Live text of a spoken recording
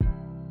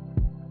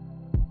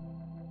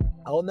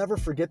I'll never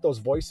forget those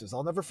voices.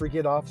 I'll never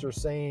forget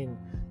officers saying,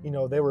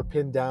 they were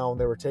pinned down,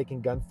 they were taking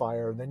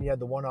gunfire. And then you had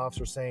the one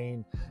officer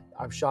saying,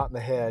 I'm shot in the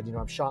head,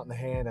 I'm shot in the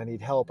hand, I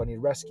need help, I need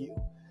rescue.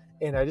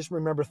 And I just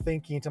remember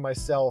thinking to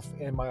myself,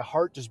 and my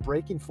heart just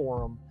breaking for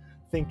them,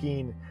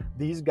 thinking,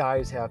 these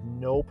guys have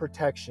no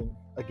protection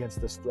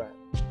against this threat.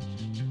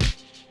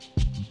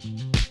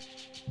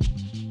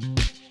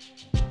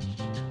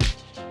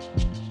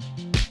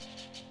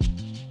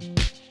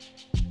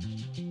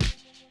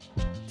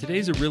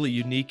 Today's a really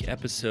unique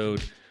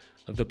episode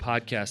of the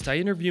podcast. I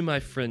interview my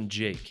friend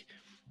Jake,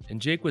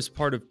 and Jake was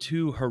part of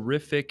two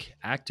horrific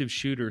active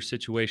shooter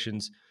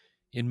situations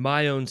in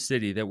my own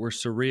city that were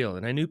surreal,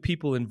 and I knew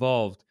people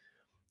involved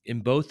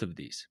in both of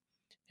these.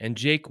 And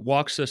Jake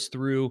walks us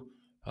through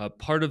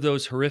part of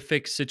those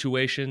horrific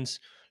situations,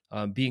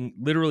 being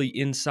literally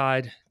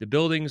inside the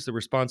buildings, the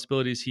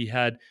responsibilities he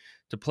had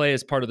to play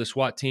as part of the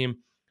SWAT team,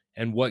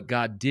 and what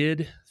God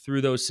did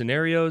through those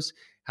scenarios,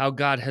 how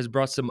God has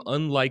brought some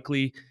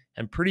unlikely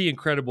and pretty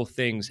incredible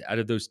things out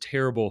of those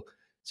terrible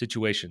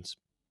situations.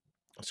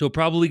 So it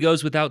probably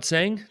goes without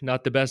saying,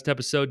 not the best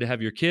episode to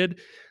have your kid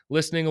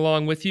listening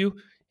along with you.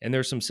 And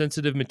there's some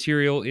sensitive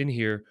material in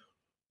here,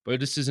 but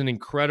this is an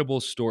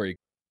incredible story.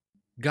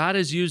 God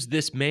has used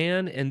this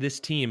man and this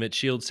team at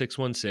Shield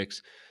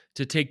 616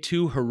 to take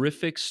two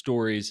horrific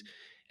stories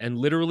and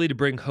literally to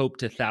bring hope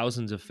to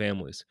thousands of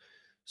families.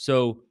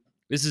 So,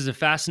 this is a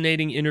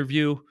fascinating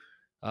interview,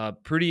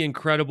 pretty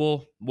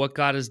incredible what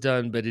God has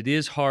done, but it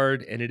is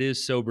hard and it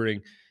is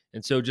sobering.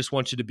 And so, just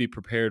want you to be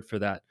prepared for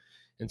that.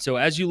 And so,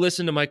 as you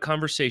listen to my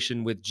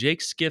conversation with Jake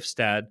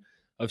Skifstad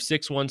of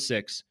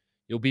 616,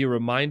 you'll be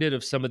reminded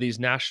of some of these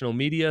national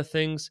media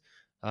things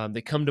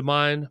that come to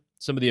mind,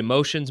 some of the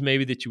emotions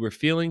maybe that you were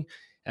feeling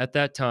at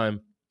that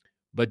time.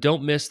 But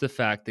don't miss the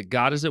fact that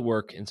God is at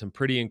work in some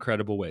pretty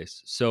incredible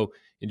ways. So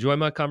enjoy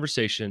my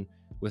conversation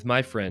with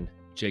my friend,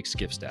 Jake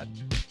Skifstad.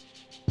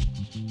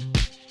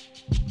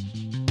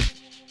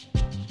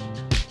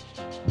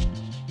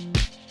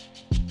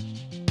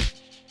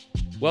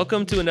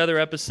 Welcome to another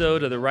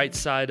episode of the Right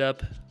Side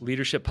Up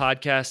Leadership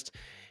Podcast.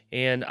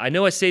 And I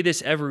know I say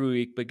this every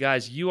week, but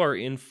guys, you are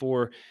in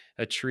for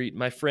a treat.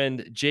 My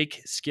friend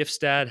Jake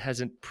Skifstad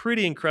has a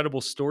pretty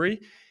incredible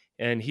story,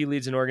 and he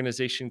leads an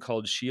organization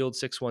called Shield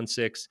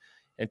 616.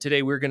 And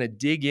today we're going to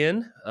dig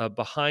in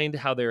behind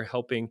how they're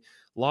helping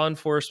law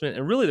enforcement,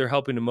 and really they're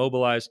helping to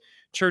mobilize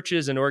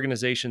churches and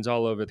organizations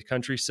all over the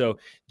country. So,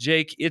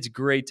 Jake, it's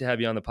great to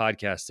have you on the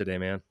podcast today,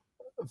 man.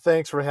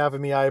 Thanks for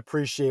having me. I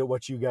appreciate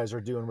what you guys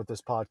are doing with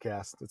this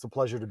podcast. It's a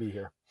pleasure to be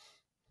here.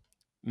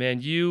 Man,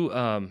 you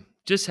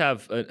just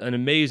have an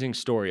amazing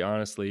story,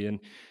 honestly, and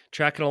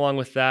tracking along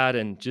with that,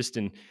 and just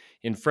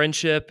in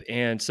friendship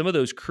and some of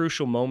those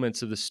crucial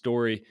moments of the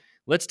story.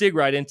 Let's dig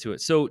right into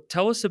it. So,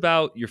 tell us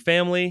about your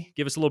family.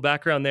 Give us a little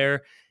background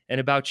there, and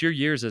about your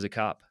years as a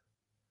cop.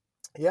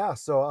 Yeah,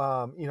 so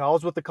I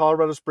was with the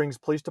Colorado Springs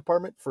Police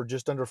Department for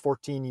just under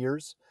 14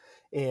 years,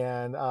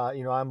 and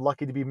I'm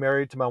lucky to be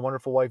married to my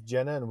wonderful wife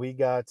Jenna, and we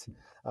got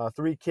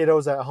three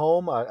kiddos at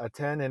home: a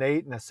 10, an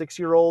 8, and a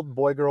 6-year-old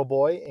boy, girl,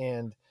 boy.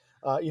 And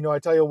I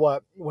tell you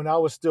what, when I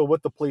was still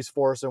with the police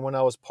force and when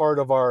I was part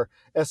of our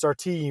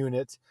SRT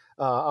unit,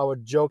 I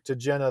would joke to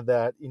Jenna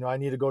that I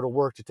need to go to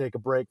work to take a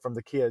break from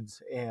the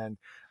kids, and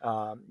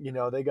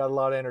they got a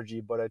lot of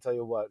energy. But I tell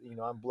you what,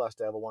 I'm blessed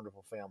to have a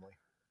wonderful family.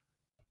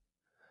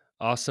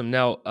 Awesome.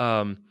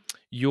 Now,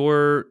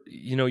 your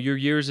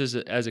years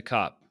as a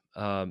cop,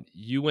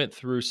 you went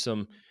through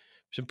some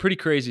pretty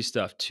crazy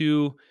stuff.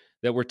 Two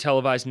that were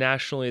televised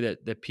nationally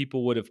that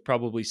people would have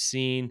probably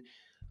seen.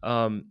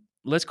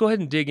 Let's go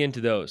ahead and dig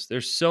into those.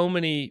 There's so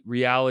many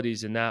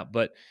realities in that,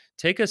 but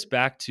take us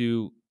back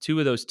to two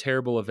of those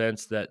terrible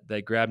events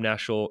that grabbed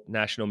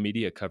national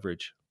media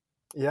coverage.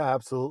 Yeah,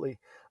 absolutely.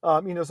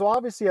 So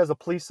obviously, as a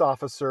police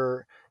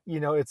officer,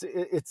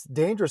 it's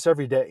dangerous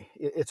every day.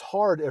 It's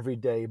hard every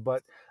day,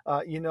 but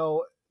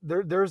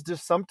there's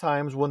just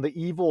sometimes when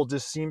the evil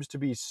just seems to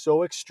be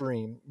so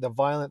extreme, the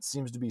violence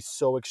seems to be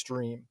so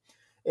extreme,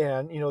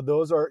 and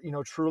those are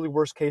truly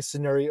worst case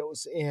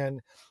scenarios.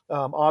 And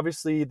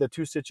obviously, the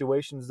two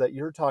situations that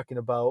you're talking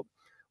about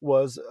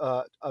was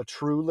a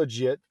true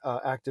legit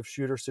active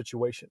shooter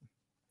situation.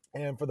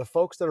 And for the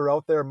folks that are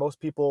out there, most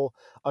people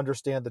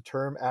understand the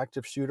term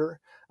active shooter.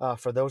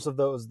 For those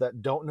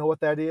that don't know what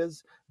that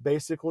is,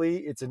 basically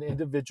it's an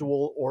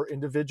individual or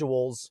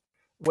individuals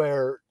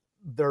where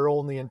their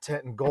only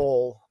intent and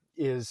goal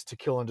is to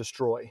kill and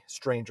destroy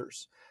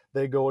strangers.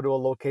 They go to a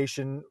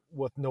location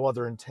with no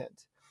other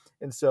intent.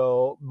 And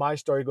so my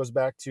story goes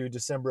back to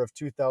December of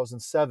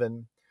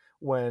 2007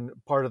 when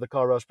part of the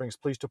Colorado Springs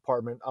Police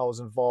Department, I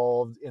was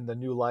involved in the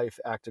New Life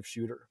active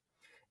shooter,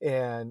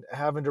 and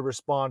having to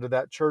respond to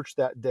that church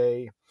that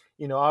day.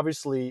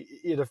 Obviously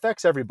it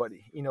affects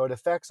everybody. It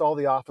affects all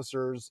the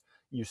officers.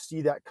 You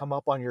see that come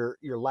up on your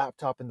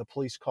laptop in the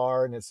police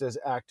car and it says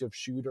active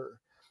shooter,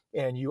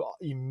 and you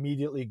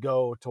immediately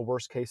go to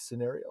worst case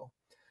scenario.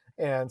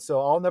 And so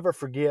I'll never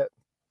forget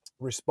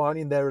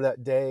responding there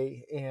that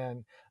day,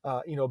 and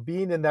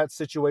being in that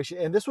situation.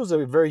 And this was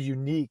a very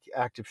unique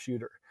active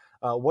shooter.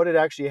 What had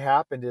actually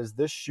happened is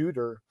this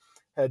shooter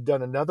had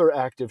done another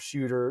active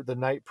shooter the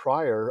night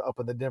prior up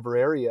in the Denver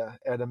area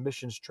at a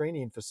missions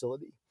training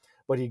facility,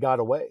 but he got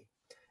away.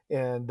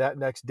 And that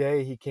next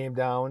day, he came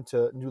down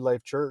to New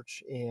Life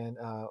Church and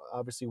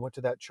obviously went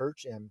to that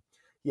church. And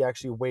he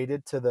actually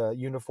waited till the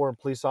uniformed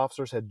police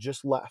officers had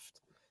just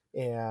left.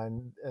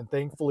 And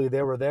thankfully,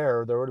 they were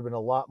there. There would have been a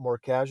lot more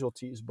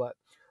casualties, but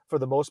for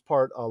the most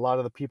part, a lot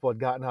of the people had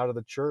gotten out of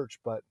the church.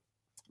 But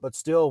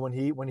still, when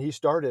he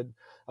started,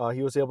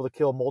 he was able to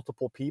kill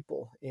multiple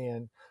people.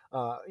 And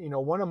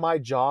one of my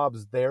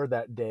jobs there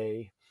that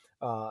day,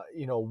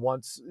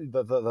 once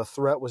the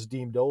threat was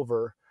deemed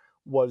over,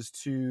 was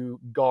to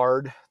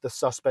guard the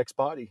suspect's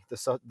body,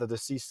 the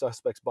deceased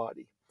suspect's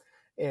body.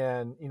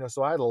 And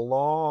so I had a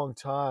long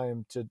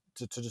time to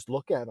just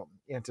look at him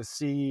and to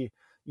see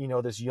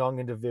this young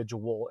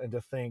individual and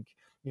to think,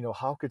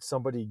 how could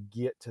somebody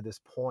get to this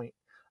point?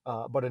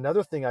 But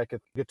another thing I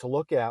could get to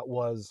look at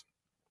was,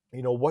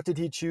 what did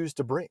he choose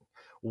to bring?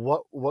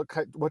 What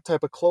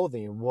type of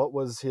clothing? What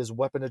was his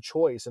weapon of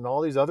choice? And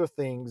all these other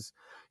things,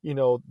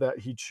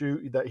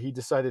 that he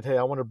decided, hey,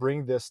 I want to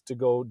bring this to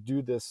go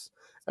do this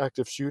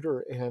active shooter.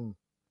 And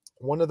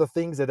one of the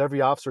things that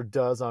every officer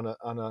does on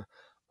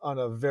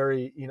a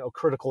very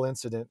critical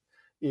incident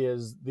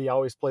is they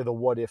always play the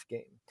what if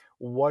game.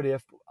 What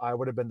if I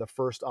would have been the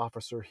first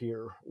officer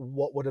here?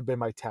 What would have been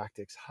my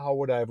tactics? How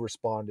would I have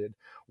responded?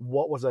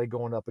 What was I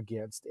going up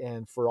against?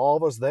 And for all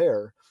of us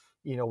there,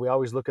 we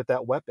always look at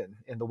that weapon,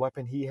 and the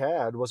weapon he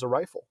had was a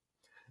rifle.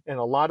 And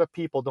a lot of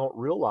people don't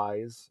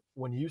realize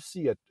when you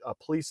see a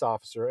police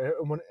officer,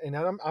 and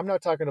I'm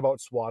not talking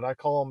about SWAT, I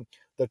call them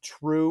the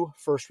true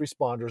first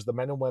responders, the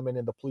men and women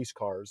in the police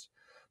cars.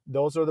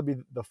 Those are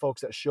the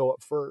folks that show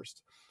up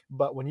first.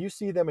 But when you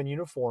see them in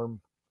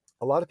uniform,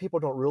 a lot of people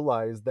don't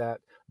realize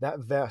that that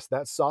vest,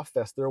 that soft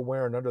vest they're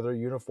wearing under their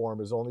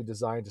uniform, is only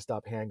designed to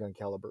stop handgun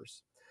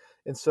calibers.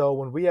 And so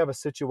when we have a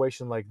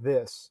situation like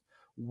this,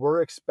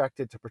 we're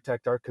expected to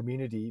protect our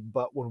community,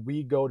 but when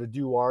we go to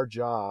do our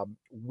job,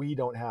 we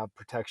don't have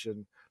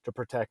protection to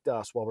protect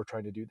us while we're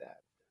trying to do that.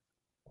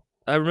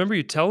 I remember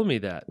you telling me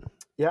that,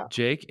 Yeah.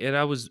 Jake, and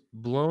I was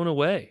blown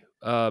away.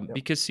 Yep.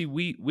 Because see,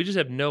 we just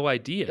have no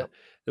idea Yep.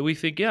 that we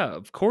think, yeah,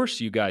 of course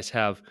you guys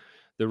have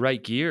the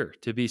right gear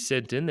to be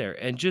sent in there,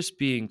 and just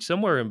being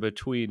somewhere in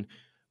between,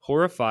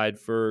 horrified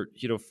for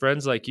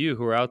friends like you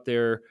who are out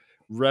there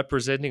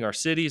representing our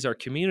cities, our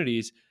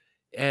communities,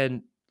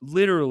 and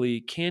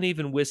literally can't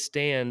even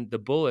withstand the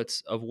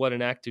bullets of what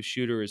an active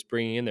shooter is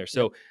bringing in there. Yep.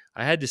 So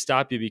I had to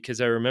stop you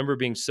because I remember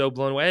being so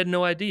blown away. I had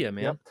no idea, Yep,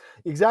 man.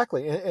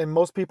 exactly. And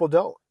most people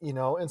don't.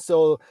 And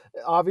so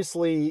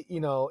obviously,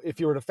 if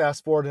you were to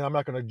fast forward, and I'm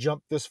not going to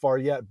jump this far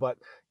yet, but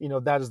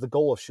that is the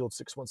goal of Shield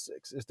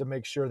 616, is to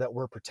make sure that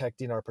we're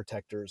protecting our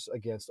protectors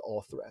against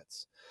all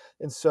threats.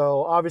 And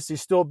so obviously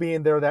still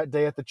being there that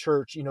day at the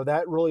church,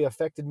 that really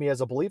affected me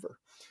as a believer,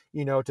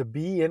 to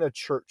be in a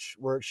church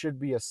where it should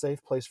be a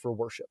safe place for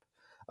worship.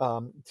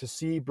 To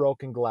see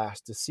broken glass,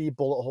 to see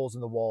bullet holes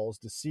in the walls,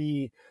 to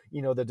see,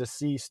 the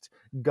deceased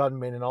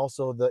gunmen and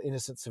also the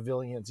innocent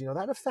civilians,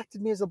 that affected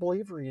me as a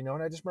believer, and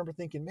I just remember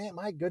thinking, man,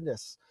 my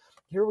goodness,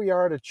 here we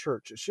are at a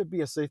church. It should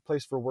be a safe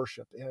place for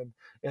worship.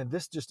 And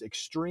this just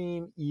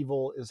extreme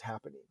evil is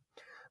happening.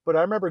 But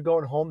I remember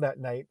going home that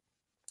night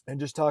and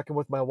just talking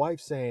with my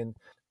wife saying,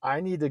 I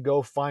need to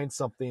go find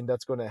something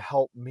that's going to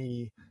help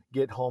me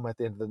get home at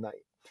the end of the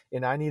night.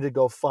 And I need to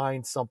go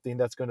find something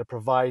that's going to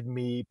provide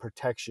me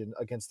protection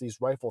against these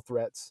rifle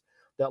threats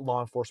that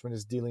law enforcement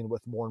is dealing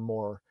with more and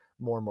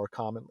more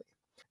commonly.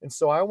 And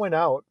so I went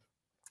out,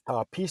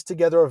 pieced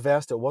together a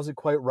vest. It wasn't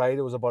quite right.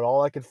 It was about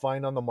all I could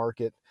find on the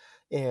market.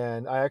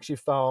 And I actually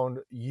found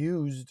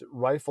used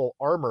rifle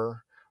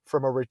armor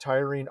from a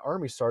retiring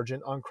Army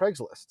sergeant on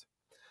Craigslist.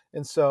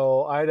 And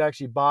so I had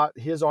actually bought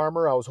his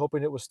armor. I was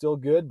hoping it was still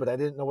good, but I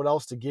didn't know what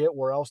else to get,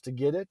 where else to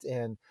get it.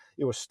 And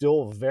it was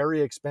still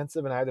very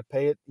expensive and I had to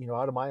pay it,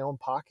 out of my own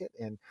pocket.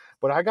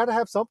 But I got to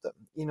have something,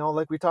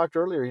 like we talked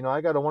earlier,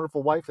 I got a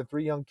wonderful wife and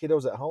 3 young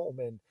kiddos at home,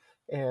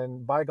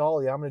 and by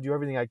golly, I'm going to do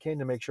everything I can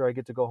to make sure I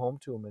get to go home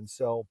to them. And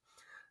so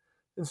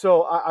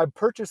I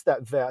purchased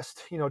that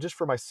vest, just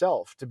for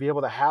myself to be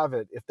able to have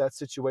it if that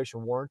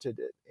situation warranted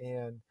it.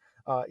 And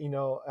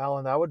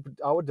Alan, I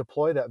would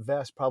deploy that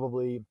vest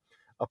probably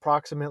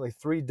approximately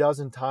 3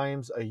 dozen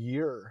times a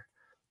year.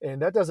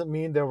 And that doesn't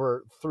mean there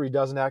were 3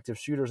 dozen active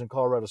shooters in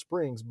Colorado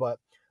Springs, but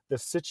the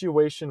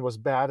situation was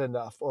bad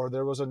enough, or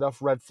there was enough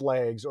red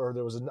flags, or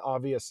there was an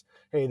obvious,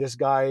 hey, this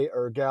guy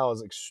or gal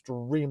is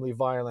extremely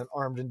violent,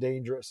 armed, and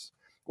dangerous,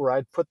 where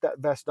I'd put that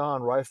vest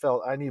on, where I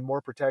felt I need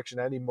more protection,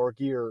 I need more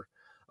gear.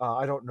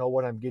 I don't know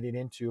what I'm getting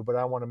into, but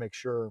I want to make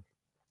sure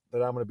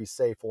that I'm going to be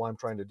safe while I'm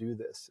trying to do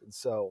this. And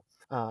so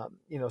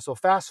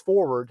fast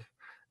forward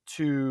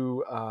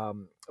to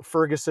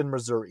Ferguson,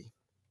 Missouri.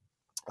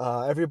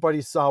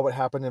 Everybody saw what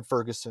happened in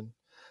Ferguson.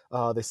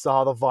 They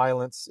saw the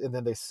violence, and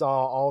then they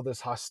saw all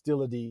this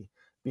hostility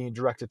being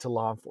directed to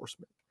law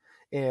enforcement.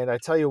 And I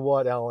tell you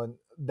what, Ellen,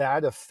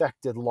 that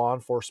affected law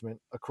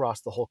enforcement across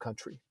the whole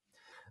country.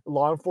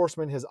 law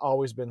enforcement has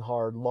always been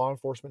hard. Law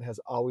enforcement has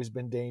always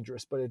been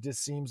dangerous, but it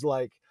just seems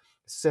like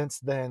since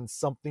then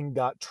something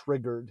got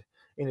triggered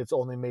and it's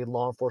only made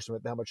law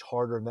enforcement that much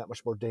harder and that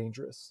much more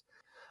dangerous.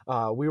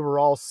 We were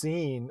all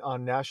seeing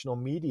on national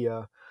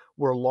media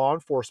where law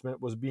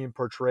enforcement was being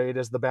portrayed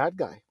as the bad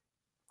guy.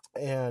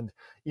 And,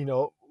 you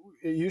know,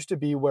 it used to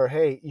be where,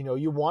 hey,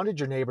 you wanted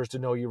your neighbors to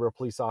know you were a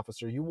police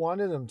officer. You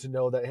wanted them to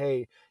know that,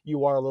 hey,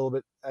 you are a little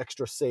bit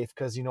extra safe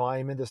because, I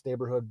am in this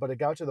neighborhood. But it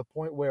got to the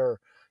point where,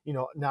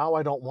 now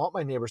I don't want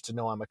my neighbors to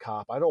know I'm a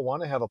cop. I don't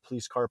want to have a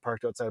police car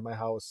parked outside my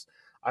house.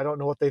 I don't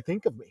know what they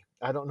think of me.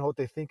 I don't know what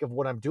they think of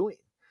what I'm doing.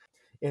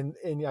 And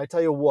I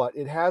tell you what,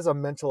 it has a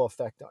mental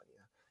effect on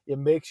you. It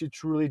makes you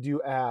truly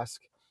do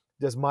ask,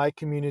 does my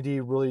community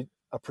really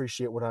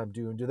appreciate what I'm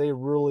doing? Do they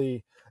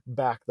really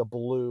back the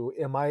blue?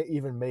 Am I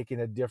even making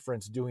a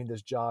difference doing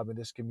this job in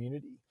this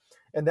community?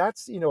 And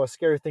that's, a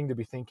scary thing to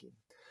be thinking.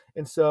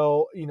 And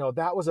so,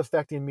 that was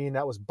affecting me and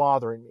that was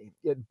bothering me.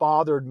 It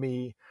bothered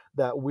me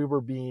that we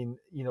were being,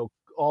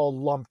 all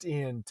lumped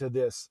into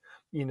this,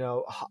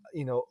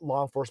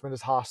 law enforcement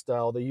is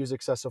hostile. They use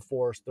excessive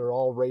force. They're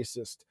all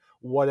racist,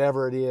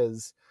 whatever it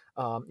is.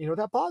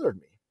 That bothered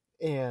me.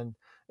 And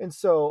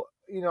so,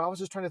 I was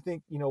just trying to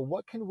think,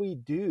 what can we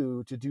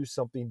do to do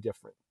something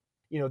different?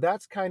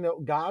 That's kind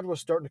of, God was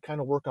starting to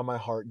kind of work on my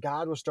heart.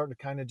 God was starting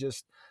to kind of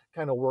just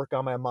kind of work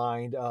on my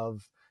mind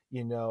of,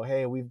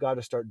 hey, we've got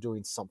to start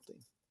doing something.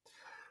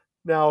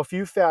 Now, if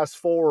you fast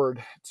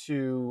forward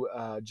to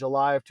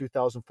July of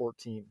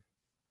 2014,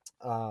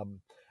 um,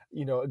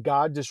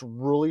 God just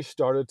really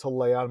started to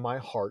lay on my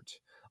heart,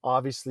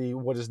 obviously,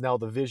 what is now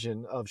the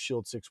vision of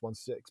Shield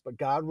 616. But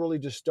God really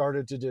just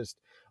started to just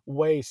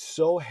weigh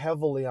so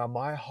heavily on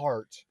my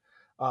heart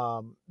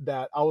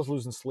that I was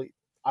losing sleep.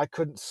 I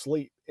couldn't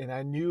sleep. And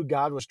I knew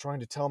God was trying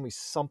to tell me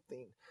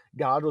something.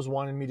 God was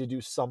wanting me to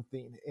do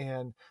something.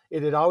 And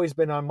it had always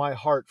been on my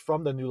heart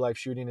from the New Life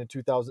shooting in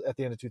 2000, at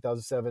the end of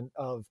 2007,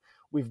 of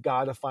we've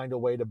got to find a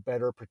way to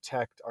better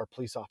protect our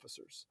police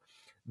officers.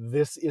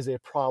 This is a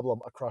problem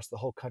across the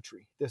whole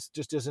country. This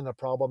just isn't a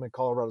problem in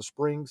Colorado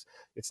Springs.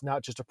 It's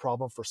not just a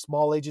problem for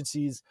small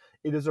agencies.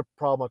 It is a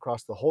problem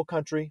across the whole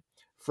country,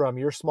 from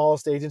your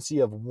smallest agency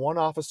of one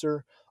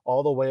officer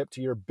all the way up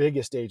to your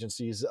biggest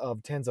agencies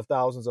of tens of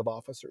thousands of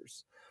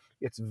officers.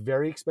 It's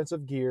very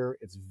expensive gear.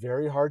 It's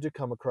very hard to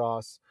come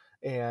across.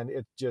 And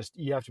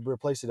you have to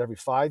replace it every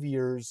 5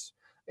 years.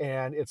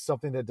 And it's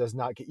something that does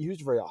not get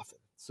used very often.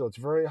 So it's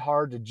very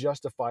hard to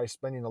justify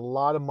spending a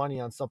lot of money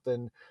on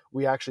something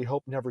we actually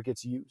hope never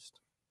gets used.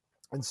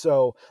 And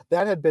so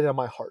that had been on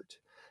my heart.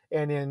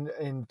 And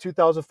in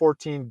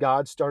 2014,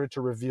 God started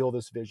to reveal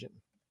this vision.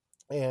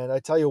 And I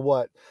tell you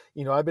what,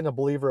 I've been a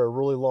believer a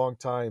really long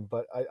time,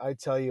 but I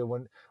tell you,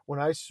 when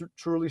I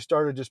truly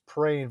started just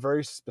praying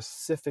very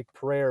specific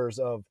prayers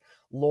of,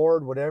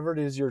 Lord, whatever it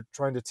is you're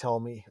trying to tell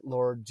me,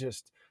 Lord,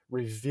 just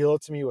reveal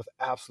it to me with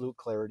absolute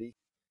clarity.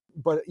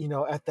 But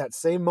at that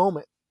same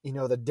moment,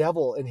 the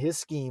devil and his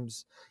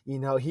schemes,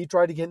 he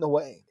tried to get in the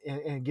way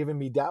and giving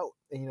me doubt.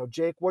 And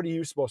Jake, what are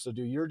you supposed to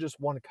do? You're just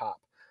one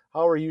cop.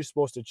 How are you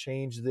supposed to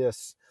change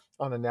this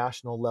on a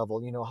national level?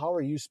 How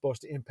are you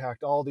supposed to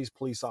impact all these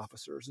police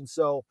officers? And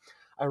so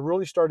I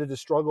really started to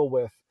struggle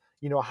with,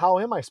 how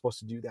am I supposed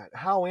to do that?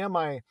 How am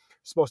I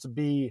supposed to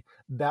be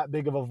that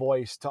big of a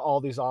voice to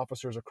all these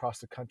officers across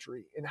the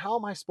country? And how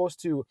am I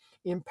supposed to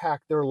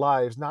impact their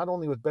lives, not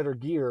only with better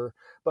gear,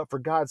 but for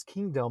God's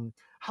kingdom?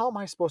 How am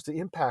I supposed to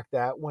impact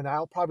that when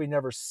I'll probably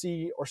never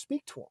see or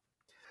speak to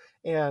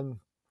them? And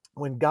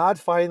when God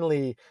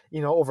finally,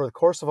 over the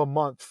course of a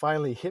month,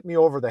 finally hit me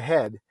over the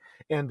head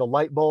and the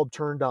light bulb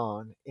turned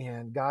on,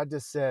 and God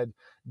just said,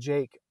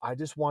 Jake, I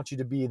just want you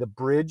to be the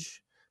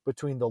bridge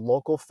between the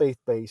local faith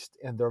based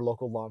and their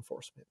local law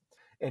enforcement,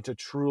 and to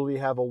truly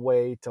have a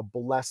way to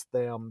bless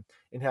them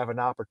and have an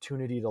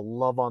opportunity to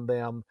love on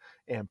them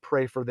and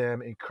pray for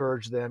them,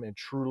 encourage them, and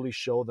truly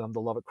show them the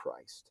love of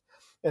Christ.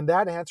 And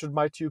that answered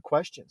my two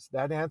questions.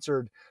 That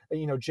answered,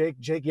 Jake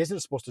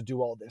isn't supposed to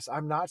do all this.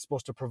 I'm not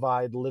supposed to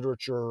provide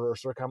literature or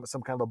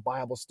some kind of a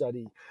Bible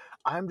study.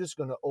 I'm just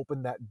going to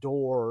open that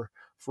door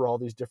for all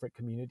these different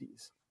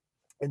communities.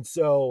 And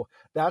so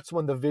that's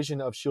when the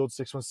vision of Shield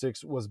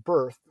 616 was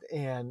birthed.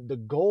 And the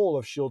goal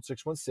of Shield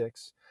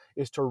 616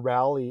 is to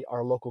rally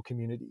our local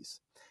communities.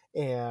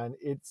 And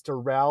it's to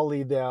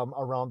rally them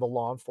around the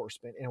law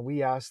enforcement. And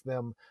we ask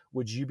them,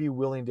 would you be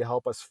willing to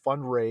help us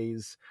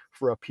fundraise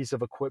for a piece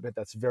of equipment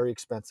that's very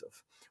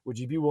expensive? Would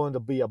you be willing to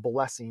be a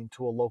blessing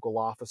to a local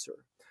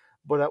officer?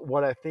 But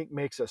what I think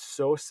makes us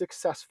so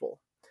successful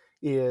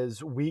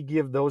is we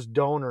give those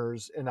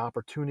donors an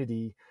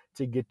opportunity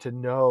to get to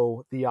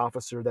know the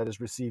officer that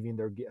is receiving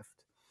their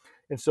gift.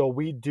 And so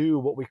we do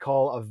what we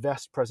call a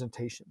vest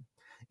presentation.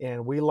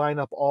 And we line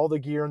up all the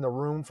gear in the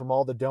room from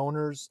all the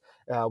donors.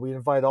 We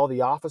invite all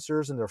the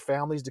officers and their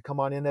families to come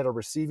on in that are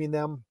receiving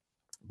them.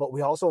 But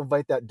we also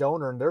invite that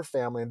donor and their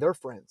family and their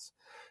friends.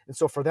 And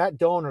so for that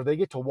donor, they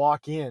get to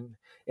walk in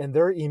and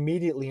they're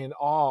immediately in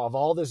awe of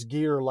all this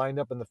gear lined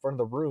up in the front of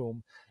the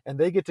room, and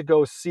they get to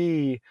go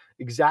see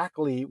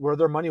exactly where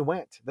their money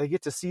went. They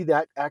get to see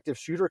that active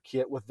shooter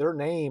kit with their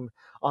name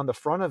on the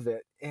front of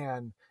it,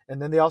 and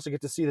then they also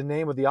get to see the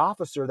name of the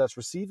officer that's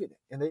receiving it.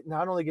 And they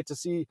not only get to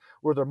see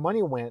where their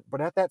money went,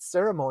 but at that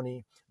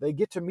ceremony, they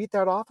get to meet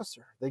that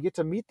officer. They get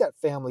to meet that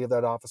family of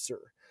that officer.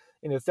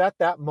 And it's at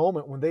that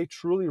moment when they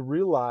truly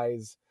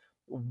realize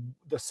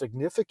the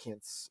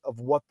significance of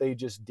what they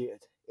just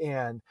did.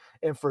 And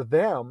for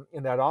them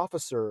and that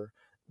officer,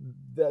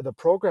 the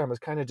program is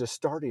kind of just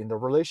starting. The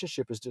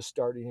relationship is just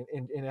starting.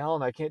 And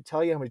Alan, I can't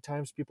tell you how many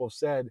times people have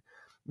said,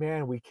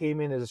 man, we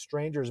came in as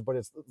strangers, but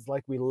it's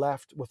like we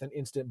left with an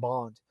instant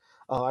bond.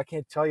 I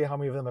can't tell you how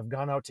many of them have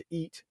gone out to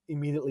eat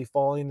immediately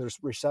following their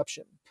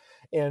reception.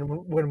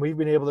 And when we've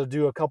been able to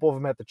do a couple of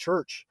them at the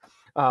church,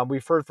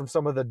 we've heard from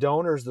some of the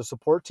donors, the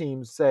support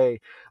teams say,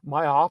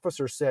 my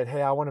officer said,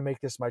 hey, I want to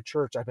make this my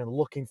church. I've been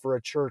looking for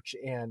a church,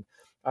 and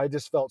I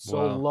just felt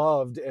so Wow.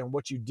 loved. And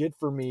what you did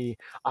for me,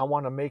 I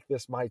want to make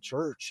this my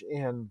church.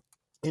 And,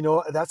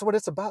 that's what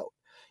it's about.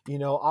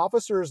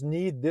 Officers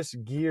need this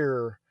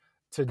gear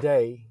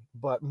today,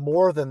 but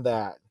more than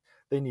that,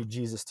 they need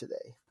Jesus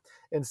today.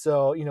 And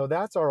so,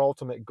 that's our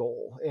ultimate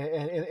goal.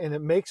 And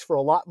it makes for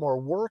a lot more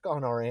work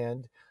on our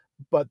end,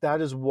 but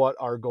that is what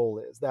our goal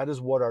is. That is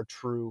what our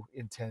true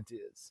intent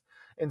is.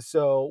 And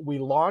so we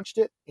launched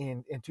it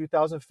in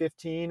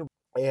 2015.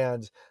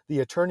 And the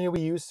attorney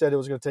we used said it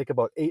was going to take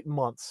about 8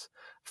 months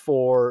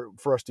for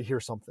us to hear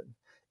something.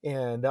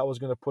 And that was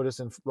going to put us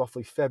in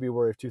roughly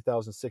February of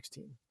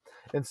 2016.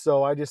 And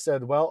so I just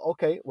said, well,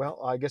 okay, well,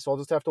 I guess I'll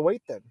just have to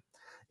wait then.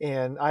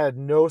 And I had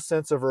no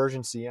sense of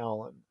urgency,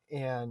 Alan.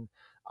 And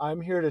I'm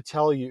here to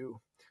tell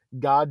you,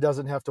 God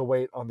doesn't have to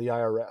wait on the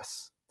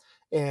IRS.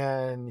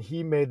 And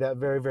he made that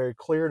very, very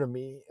clear to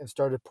me and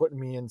started putting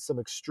me in some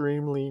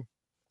extremely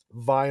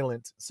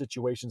violent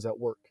situations at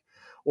work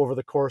over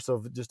the course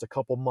of just a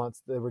couple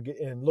months.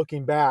 And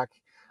looking back,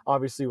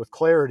 obviously with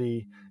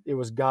clarity, it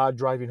was God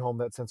driving home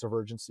that sense of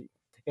urgency.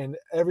 And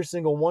every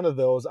single one of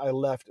those, I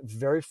left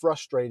very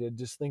frustrated,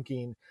 just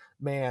thinking,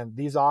 man,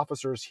 these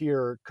officers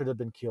here could have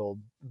been killed.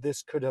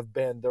 This could have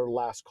been their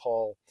last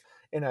call.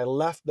 And I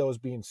left those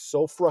being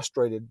so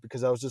frustrated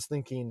because I was just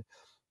thinking,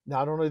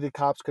 not only the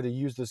cops could have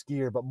used this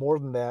gear, but more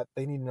than that,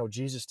 they need to know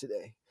Jesus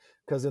today.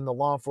 Because in the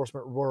law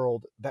enforcement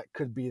world, that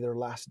could be their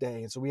last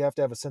day. And so we have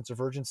to have a sense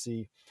of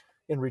urgency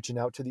in reaching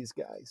out to these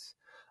guys.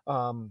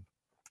 Um,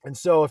 and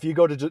so if you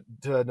go to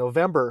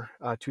November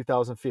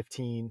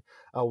 2015,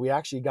 we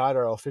actually got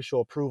our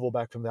official approval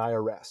back from the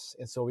IRS.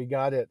 And so we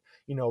got it,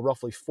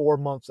 roughly 4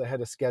 months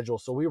ahead of schedule.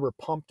 So we were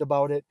pumped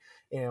about it.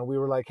 And we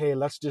were like, hey,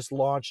 let's just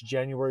launch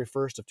January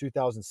 1st of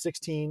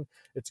 2016.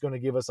 It's going to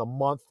give us a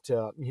month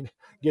to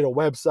get a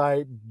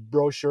website,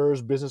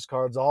 brochures, business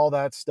cards, all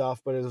that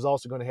stuff. But it was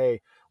also going to, hey,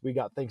 we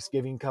got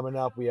Thanksgiving coming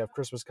up. We have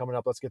Christmas coming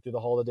up. Let's get through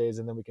the holidays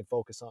and then we can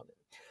focus on it.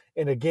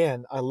 And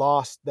again, I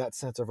lost that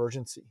sense of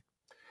urgency.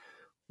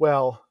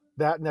 Well,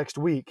 that next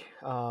week,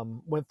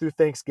 went through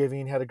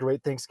Thanksgiving, had a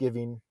great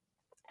Thanksgiving,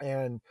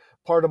 and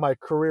part of my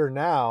career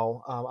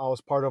now, I was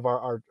part of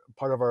our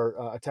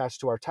attached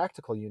to our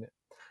tactical unit,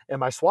 and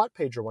my SWAT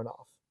pager went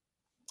off,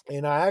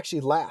 and I actually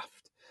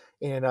laughed.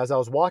 And as I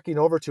was walking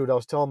over to it, I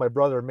was telling my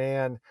brother,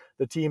 "Man,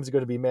 the team's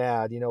going to be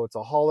mad. It's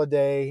a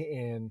holiday,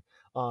 and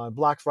on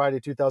Black Friday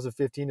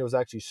 2015, it was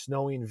actually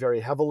snowing very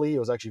heavily. It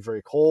was actually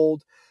very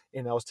cold."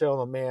 And I was telling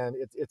him, "Man,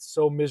 it's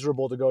so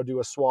miserable to go do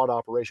a SWAT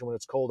operation when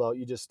it's cold out.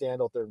 You just stand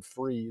out there and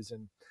freeze."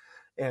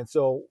 And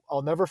so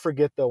I'll never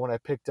forget though when I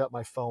picked up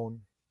my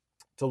phone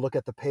to look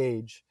at the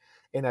page,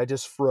 and I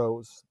just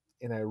froze,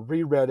 and I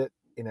reread it,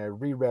 and I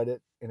reread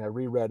it, and I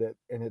reread it,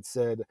 and it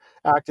said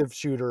active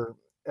shooter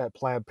at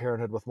Planned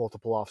Parenthood with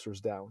multiple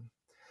officers down.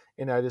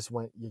 And I just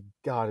went, you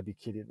gotta be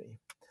kidding me.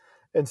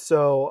 And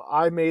so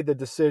I made the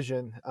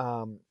decision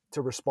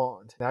to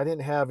respond. I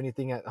didn't have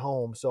anything at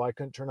home, so I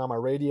couldn't turn on my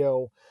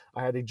radio.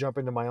 I had to jump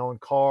into my own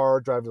car,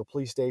 drive to the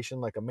police station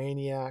like a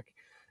maniac.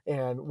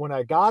 And when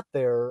I got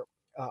there,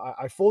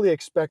 I fully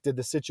expected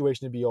the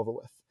situation to be over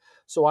with.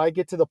 So I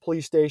get to the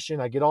police station,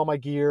 I get all my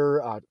gear,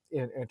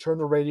 and turn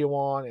the radio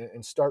on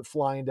and start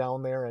flying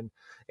down there.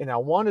 And I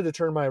wanted to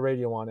turn my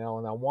radio on,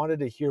 Alan. I wanted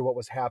to hear what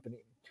was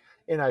happening.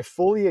 And I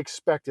fully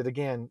expected,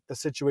 again, the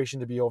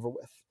situation to be over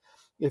with.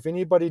 If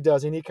anybody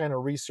does any kind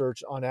of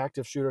research on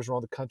active shooters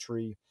around the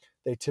country,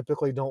 they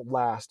typically don't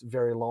last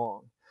very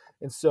long.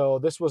 And so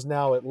this was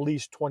now at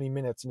least 20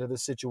 minutes into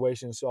this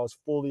situation. So I was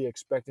fully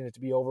expecting it to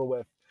be over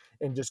with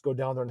and just go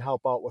down there and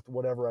help out with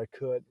whatever I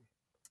could.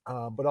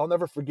 But I'll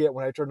never forget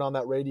when I turned on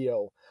that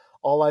radio,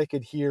 all I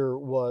could hear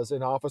was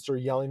an officer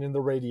yelling in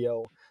the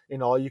radio,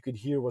 and all you could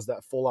hear was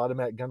that full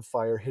automatic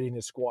gunfire hitting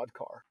his squad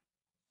car.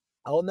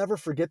 I'll never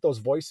forget those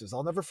voices.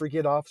 I'll never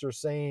forget officers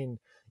saying,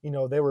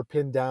 they were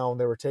pinned down,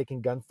 they were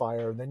taking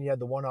gunfire. And then you had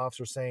the one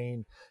officer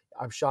saying,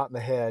 I'm shot in the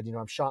head,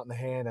 I'm shot in the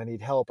hand, I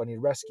need help, I need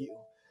rescue.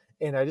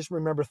 And I just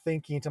remember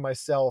thinking to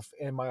myself,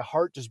 and my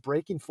heart just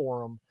breaking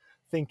for them,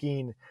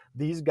 thinking,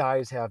 these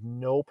guys have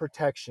no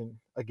protection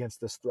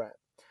against this threat.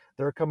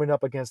 they're coming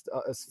up against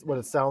what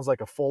it sounds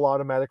like a full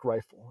automatic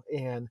rifle.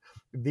 And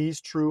these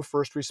true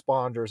first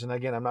responders, and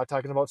again, I'm not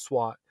talking about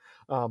SWAT,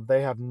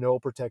 they have no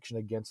protection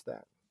against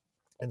that.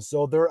 And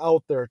so they're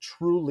out there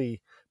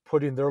truly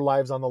putting their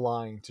lives on the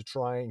line to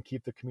try and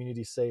keep the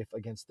community safe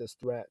against this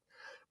threat.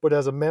 But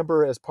as a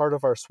member, as part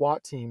of our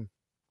SWAT team,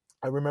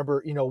 I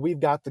remember, we've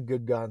got the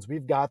good guns,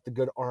 we've got the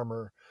good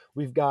armor,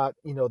 we've got,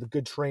 the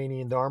good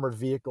training, the armored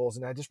vehicles.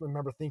 And I just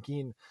remember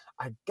thinking,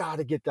 I got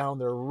to get down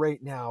there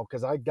right now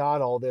because I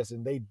got all this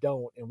and they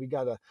don't. And we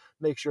got to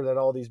make sure that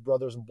all these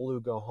brothers in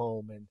blue go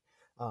home.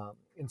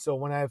 And so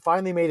when I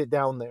finally made it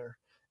down there,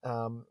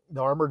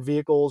 the armored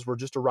vehicles were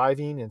just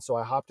arriving. And so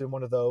I hopped in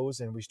one of those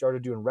and we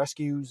started doing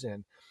rescues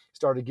and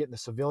started getting the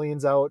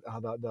civilians out,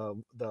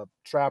 the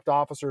trapped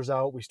officers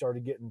out. We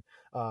started getting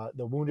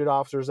the wounded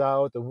officers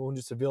out, the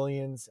wounded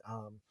civilians.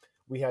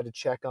 We had to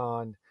check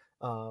on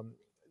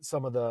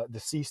some of the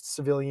deceased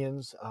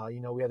civilians.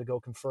 We had to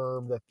go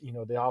confirm that,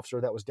 the officer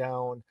that was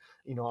down,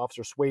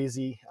 Officer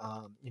Swayze,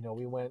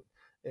 we went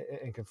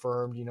and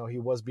confirmed, he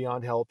was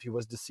beyond help. He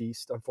was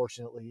deceased,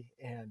 unfortunately.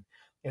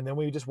 And then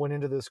we just went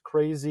into this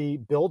crazy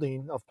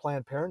building of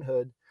Planned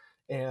Parenthood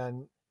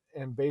and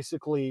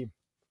basically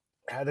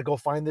had to go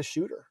find the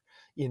shooter,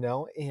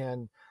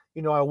 and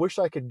I wish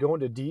I could go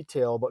into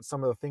detail about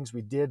some of the things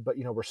we did, but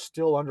we're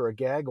still under a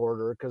gag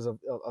order because of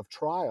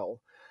trial.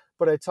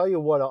 But I tell you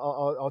what,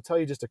 I'll tell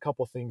you just a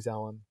couple things,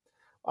 Alan.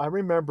 I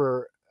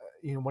remember,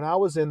 when I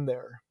was in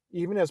there,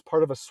 even as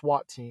part of a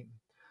SWAT team,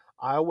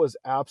 I was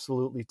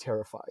absolutely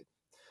terrified.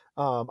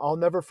 I'll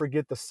never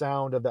forget the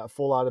sound of that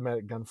full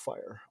automatic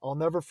gunfire. I'll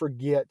never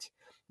forget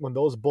when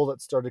those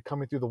bullets started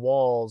coming through the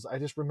walls. I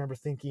just remember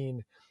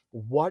thinking,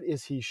 what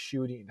is he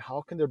shooting?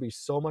 How can there be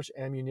so much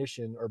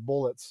ammunition or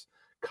bullets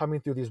coming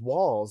through these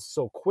walls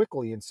so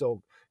quickly and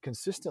so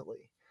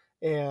consistently?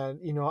 And,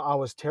 I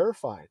was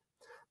terrified.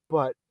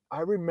 But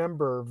I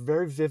remember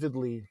very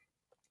vividly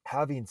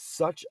having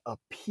such a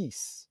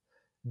peace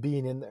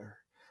being in there.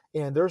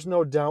 And there's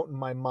no doubt in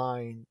my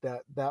mind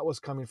that that was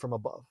coming from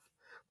above.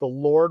 The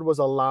Lord was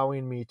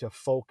allowing me to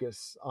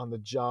focus on the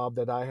job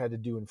that I had to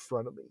do in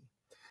front of me.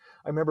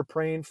 I remember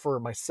praying for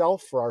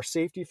myself, for our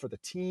safety, for the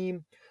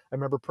team. I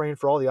remember praying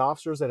for all the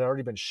officers that had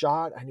already been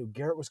shot. I knew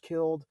Garrett was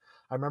killed.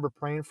 I remember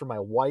praying for my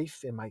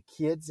wife and my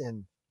kids,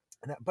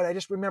 but I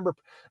just remember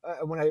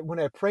when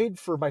I prayed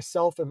for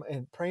myself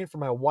and praying for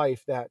my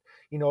wife that,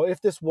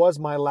 if this was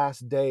my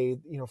last day,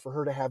 for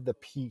her to have the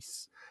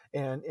peace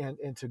and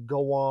to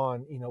go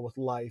on, with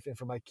life, and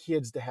for my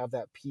kids to have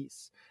that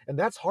peace. And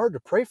that's hard to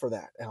pray for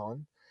that,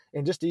 Alan,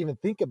 and just to even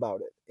think about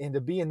it and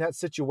to be in that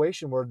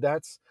situation where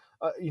that's,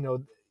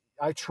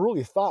 I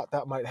truly thought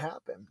that might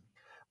happen.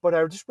 But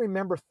I just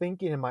remember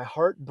thinking, and my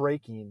heart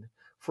breaking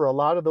for a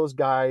lot of those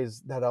guys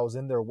that I was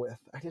in there with.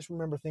 I just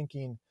remember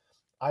thinking,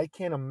 I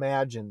can't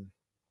imagine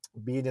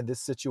being in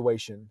this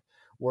situation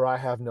where I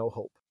have no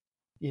hope,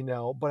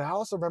 But I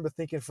also remember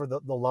thinking for the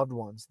loved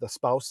ones, the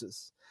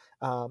spouses.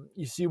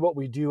 You see, what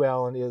we do,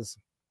 Alan, is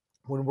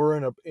when we're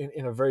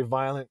in a very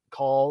violent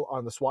call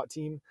on the SWAT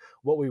team,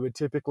 what we would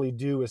typically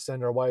do is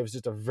send our wives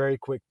just a very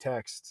quick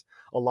text.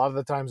 A lot of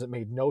the times it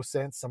made no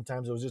sense.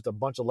 Sometimes it was just a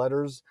bunch of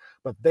letters,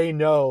 but they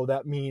know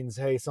that means,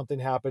 hey, something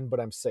happened,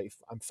 but I'm safe.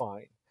 I'm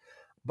fine.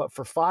 But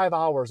for 5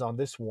 hours on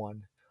this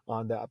one,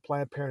 on that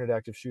Planned Parenthood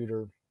active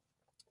shooter,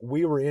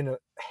 we were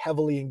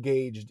heavily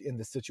engaged in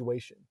the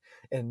situation,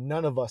 and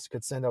none of us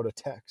could send out a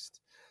text.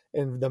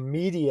 And the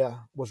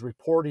media was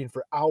reporting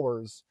for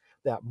hours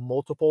that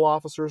multiple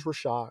officers were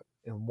shot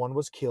and one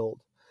was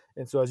killed.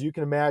 And so, as you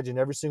can imagine,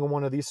 every single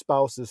one of these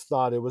spouses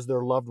thought it was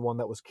their loved one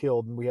that was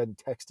killed, and we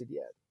hadn't texted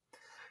yet.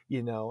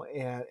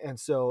 And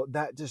so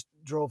that just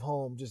drove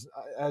home, just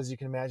as you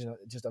can imagine,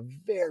 just a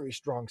very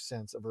strong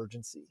sense of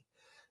urgency.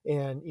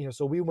 And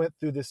so we went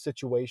through this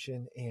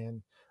situation,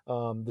 and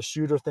the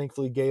shooter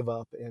thankfully gave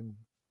up.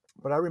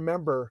 But I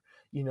remember,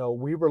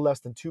 we were less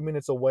than 2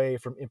 minutes away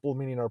from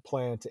implementing our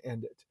plan to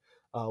end it.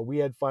 We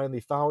had finally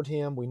found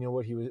him. We knew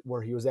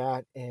where he was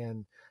at,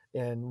 and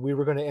we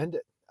were going to end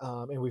it.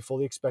 And we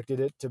fully expected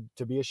it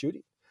to be a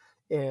shooting.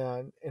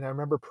 And I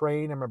remember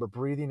praying, I remember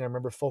breathing, I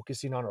remember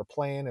focusing on our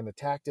plan and the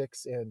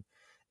tactics, and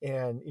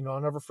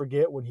I'll never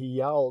forget when he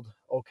yelled,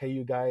 "Okay,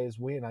 you guys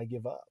win, I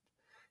give up."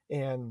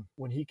 And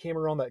when he came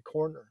around that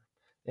corner,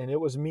 and it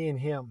was me and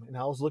him, and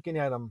I was looking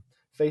at him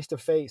face to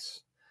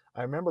face,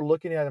 I remember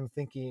looking at him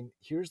thinking,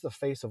 here's the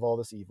face of all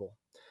this evil.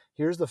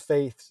 Here's the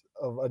face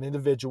of an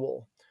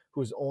individual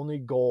whose only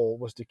goal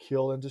was to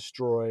kill and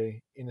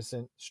destroy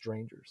innocent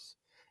strangers.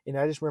 And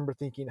I just remember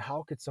thinking,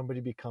 how could somebody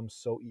become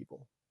so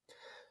evil?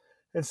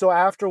 And so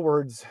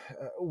afterwards,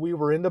 we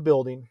were in the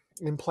building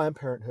in Planned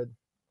Parenthood,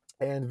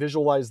 and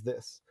visualize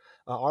this.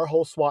 Our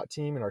whole SWAT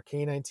team and our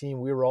K9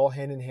 team, we were all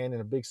hand in hand in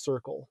a big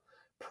circle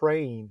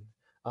praying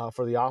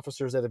for the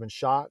officers that had been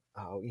shot.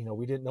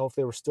 We didn't know if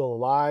they were still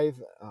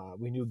alive.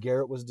 We knew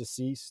Garrett was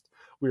deceased.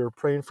 We were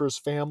praying for his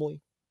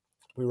family.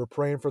 We were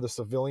praying for the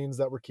civilians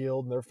that were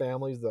killed and their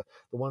families, the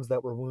ones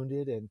that were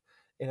wounded. And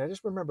I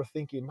just remember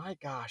thinking, my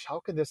gosh, how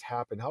can this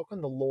happen? How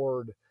can the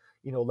Lord,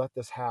 let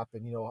this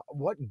happen?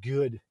 What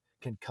good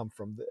can come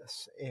from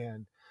this.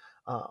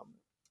 Um,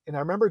 and I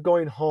remember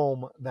going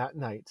home that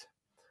night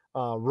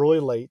really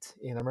late,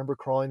 and I remember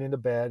crawling into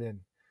bed and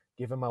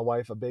giving my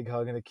wife a big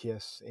hug and a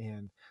kiss.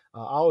 And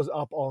I was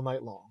up all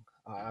night long.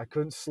 I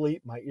couldn't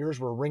sleep. My ears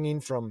were ringing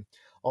from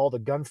all the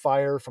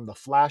gunfire, from the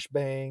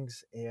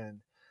flashbangs, and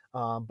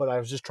but I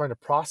was just trying to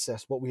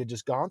process what we had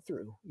just gone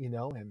through,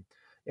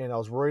 and I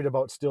was worried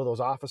about still those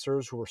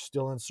officers who were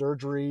still in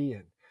surgery.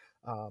 And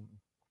um,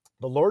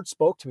 the Lord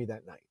spoke to me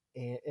that night,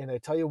 and I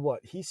tell you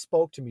what, He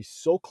spoke to me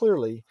so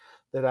clearly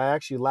that I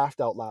actually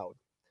laughed out loud.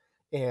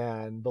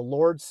 And the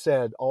Lord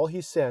said, all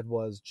He said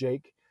was,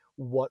 Jake,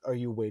 what are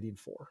you waiting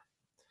for?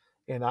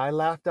 And I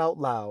laughed out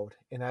loud,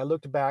 and I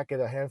looked back at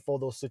a handful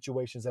of those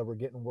situations that were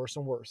getting worse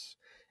and worse.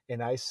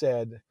 And I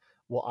said,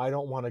 well, I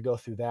don't want to go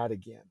through that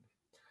again.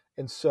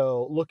 And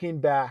so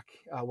looking back,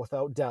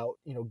 without doubt,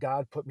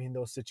 God put me in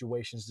those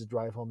situations to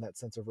drive home that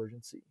sense of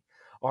urgency.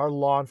 Our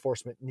law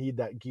enforcement need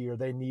that gear.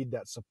 They need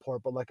that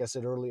support. But like I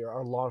said earlier,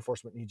 our law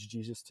enforcement needs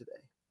Jesus today.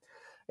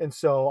 And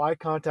so I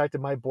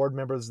contacted my board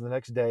members the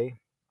next day,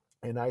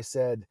 and I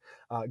said,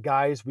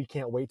 guys, we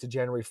can't wait to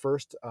January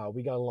 1st.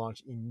 We got to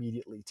launch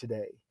immediately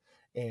today.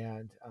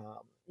 And,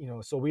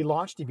 so we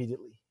launched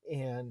immediately,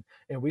 and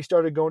we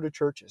started going to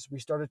churches. We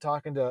started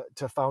talking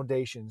to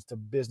foundations, to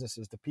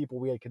businesses, to people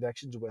we had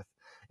connections with,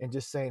 and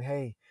just saying,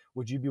 hey,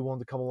 would you be willing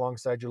to come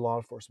alongside your law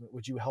enforcement?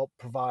 Would you help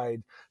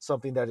provide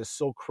something that is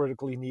so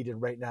critically needed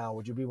right now?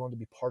 Would you be willing to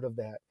be part of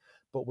that?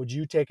 But would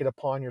you take it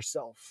upon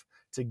yourself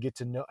to get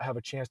to know, have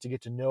a chance to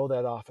get to know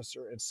that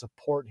officer and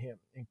support him,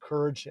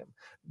 encourage him,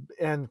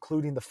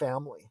 including the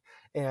family,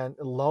 and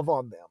love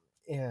on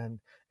them?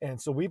 And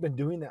so we've been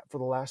doing that for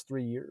the last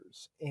 3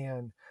 years.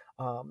 And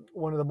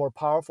one of the more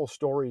powerful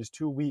stories,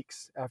 2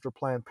 weeks after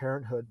Planned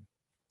Parenthood,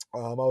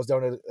 I was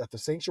down at the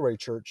Sanctuary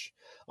Church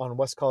on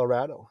West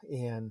Colorado,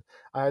 and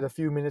I had a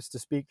few minutes to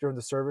speak during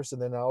the service,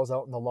 and then I was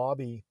out in the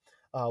lobby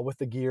with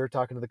the gear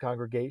talking to the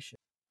congregation.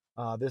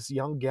 This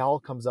young gal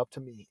comes up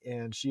to me,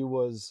 and she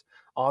was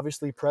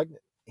obviously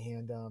pregnant,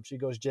 and she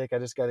goes, Jake, I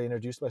just got to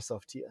introduce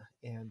myself to you.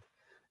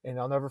 And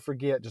I'll never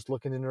forget just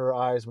looking into her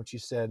eyes when she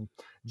said,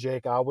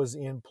 Jake, I was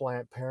in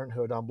Planned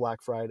Parenthood on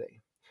Black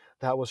Friday.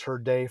 That was her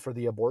day for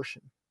the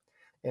abortion.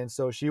 And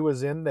so she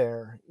was in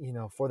there,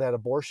 for that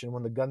abortion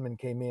when the gunman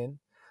came in.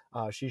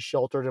 She's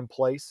sheltered in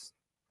place.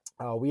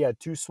 We had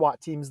two SWAT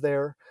teams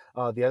there.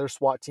 The other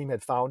SWAT team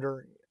had found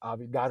her,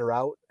 got her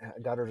out,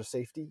 got her to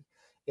safety.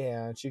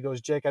 And she goes,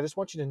 Jake, I just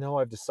want you to know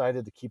I've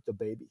decided to keep the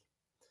baby.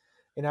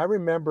 And I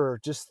remember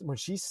just when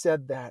she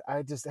said that,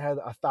 I just had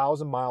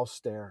 1,000 mile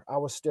stare. I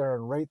was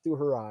staring right through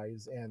her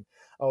eyes. And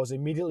I was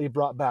immediately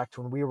brought back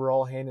to when we were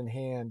all hand in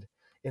hand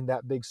in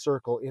that big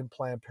circle in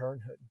Planned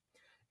Parenthood.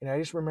 And I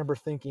just remember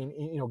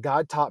thinking,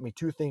 God taught me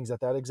two things at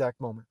that exact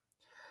moment.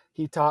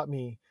 He taught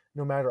me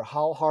no matter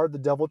how hard the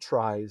devil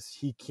tries,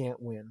 he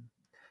can't win.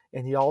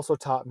 And he also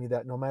taught me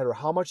that no matter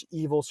how much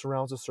evil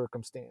surrounds a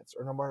circumstance,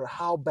 or no matter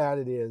how bad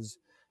it is,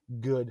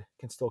 good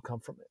can still come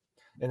from it.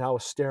 And I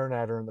was staring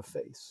at her in the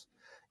face.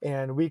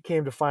 And we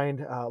came to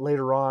find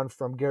later on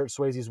from Garrett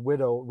Swayze's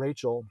widow,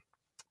 Rachel,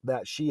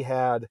 that she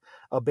had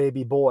a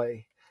baby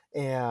boy,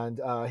 and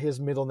his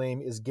middle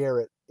name is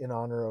Garrett in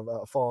honor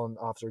of fallen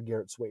officer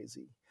Garrett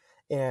Swayze.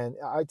 And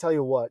I tell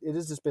you what, it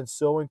has just been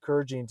so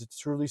encouraging to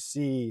truly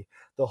see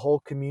the whole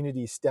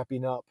community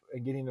stepping up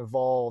and getting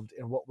involved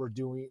in what we're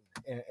doing,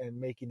 and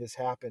making this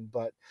happen.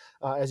 But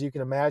as you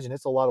can imagine,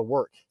 it's a lot of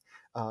work.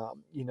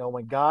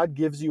 When God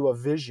gives you a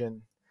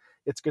vision,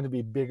 it's going to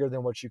be bigger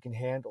than what you can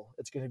handle.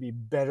 It's going to be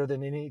better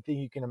than anything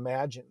you can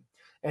imagine,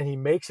 and He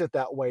makes it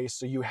that way.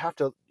 So you have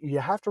to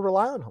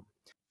rely on Him.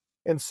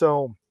 And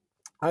so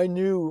I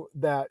knew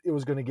that it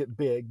was going to get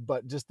big,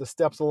 but just the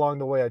steps along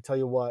the way, I tell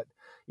you what,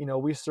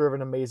 we serve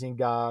an amazing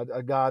God,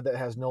 a God that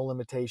has no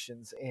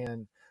limitations.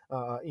 And,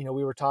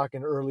 we were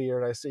talking earlier,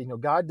 and I say,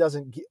 God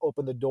doesn't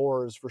open the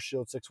doors for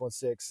Shield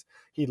 616.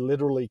 He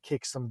literally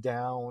kicks them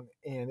down.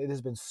 And it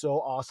has been so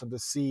awesome to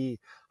see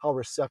how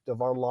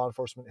receptive our law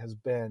enforcement has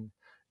been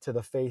to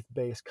the faith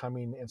base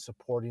coming and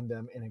supporting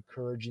them and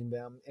encouraging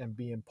them and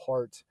being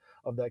part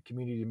of that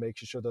community to make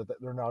sure that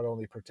they're not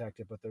only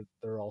protected, but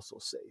they're also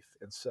safe.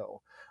 And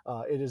so,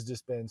 it has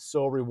just been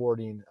so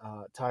rewarding,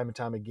 time and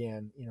time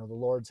again. The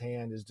Lord's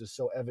hand is just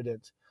so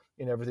evident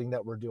in everything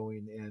that we're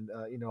doing.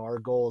 And our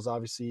goal is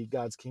obviously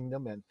God's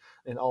kingdom,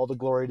 and all the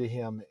glory to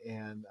Him.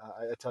 And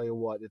I tell you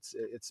what,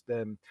 it's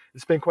been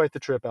quite the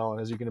trip, Alan,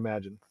 as you can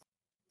imagine.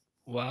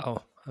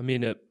 Wow. I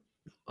mean, a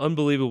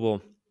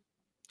unbelievable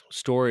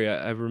story.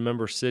 I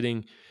remember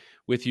sitting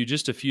with you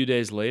just a few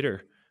days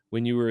later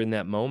when you were in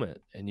that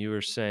moment and you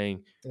were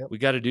saying, Yep. we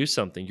got to do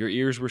something. Your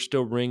ears were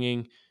still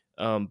ringing,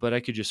 but I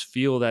could just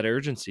feel that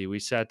urgency. We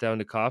sat down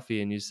to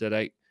coffee and you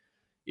said,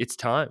 it's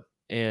time.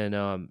 And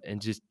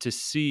just to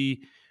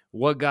see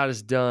what God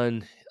has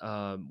done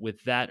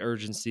with that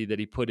urgency that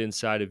He put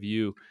inside of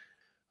you,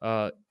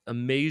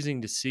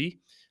 amazing to see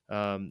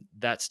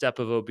that step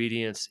of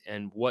obedience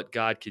and what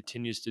God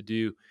continues to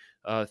do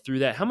through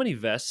that. How many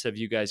vests have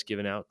you guys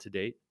given out to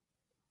date?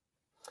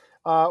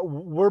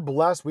 We're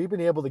blessed. We've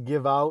been able to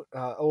give out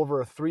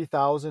over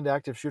 3,000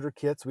 active shooter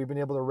kits. We've been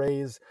able to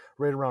raise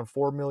right around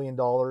 $4 million,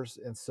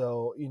 and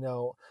so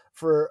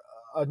for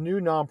a new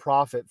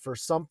nonprofit, for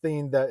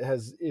something that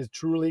is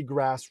truly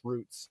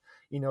grassroots,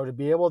 to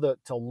be able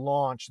to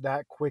launch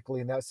that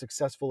quickly and that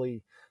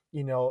successfully,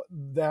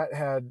 that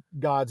had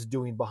God's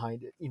doing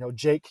behind it.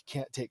 Jake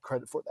can't take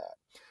credit for that.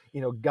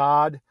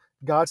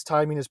 God's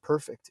timing is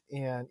perfect,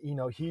 and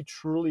He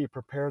truly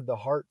prepared the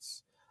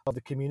hearts of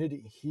the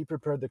community. He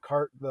prepared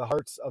the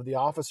hearts of the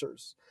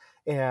officers,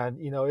 and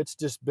it's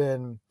just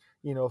been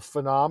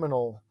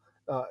phenomenal,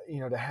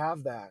 to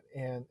have that,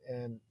 and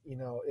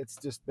it's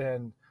just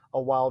been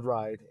a wild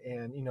ride,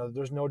 and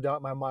there's no doubt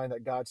in my mind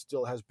that God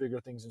still has bigger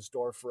things in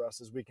store for us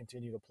as we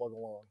continue to plug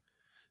along.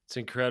 It's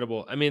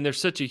incredible. I mean,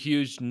 there's such a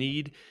huge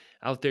need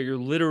out there. You're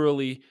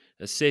literally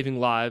saving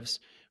lives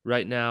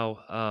right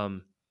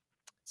now.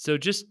 So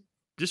just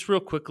real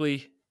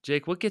quickly,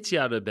 Jake, what gets you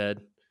out of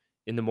bed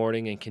in the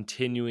morning and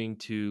continuing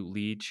to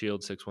lead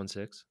Shield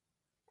 616?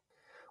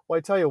 Well,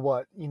 I tell you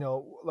what,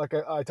 like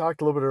I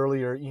talked a little bit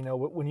earlier,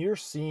 when you're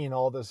seeing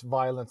all this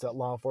violence that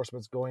law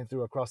enforcement's going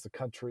through across the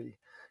country,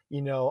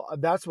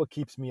 that's what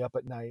keeps me up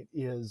at night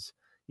is,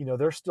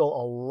 there's still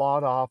a lot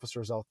of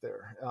officers out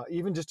there,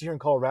 even just here in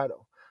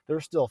Colorado.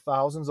 There's still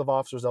thousands of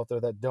officers out there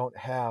that don't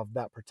have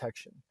that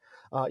protection.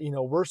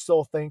 We're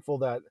so thankful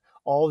that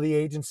all the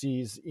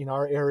agencies in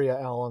our area,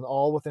 Alan,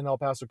 all within El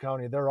Paso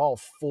County, they're all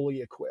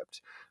fully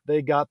equipped.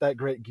 They got that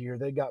great gear.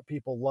 They got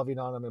people loving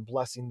on them and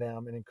blessing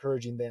them and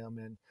encouraging them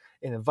and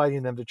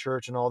inviting them to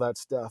church and all that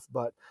stuff.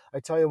 But I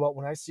tell you what,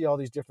 when I see all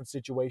these different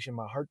situations,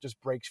 my heart just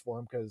breaks for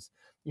them because,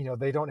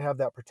 they don't have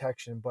that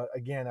protection. But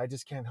again, I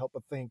just can't help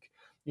but think,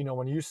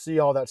 when you see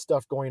all that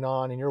stuff going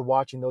on and you're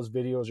watching those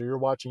videos or you're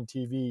watching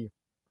TV,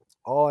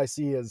 all I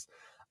see is,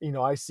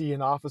 I see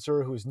an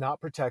officer who's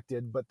not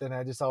protected, but then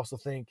I just also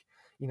think,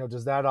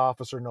 does that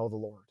officer know the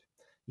Lord?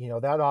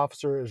 That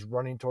officer is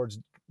running towards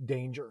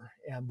danger,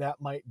 and that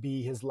might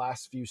be his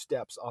last few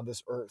steps on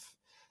this earth.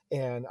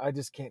 And I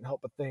just can't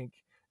help but think,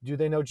 do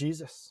they know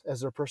Jesus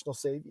as their personal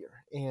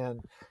savior?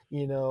 And,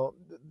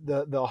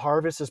 the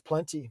harvest is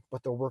plenty,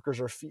 but the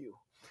workers are few.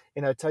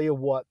 And I tell you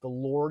what, the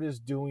Lord is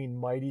doing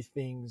mighty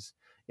things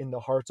in the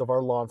hearts of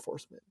our law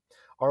enforcement.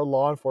 Our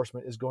law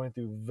enforcement is going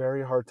through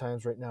very hard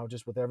times right now,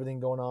 just with everything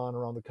going on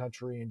around the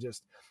country, and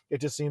it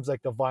just seems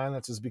like the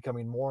violence is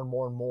becoming more and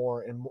more and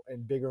more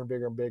and bigger and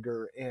bigger and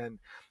bigger. And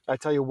I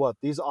tell you what,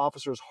 these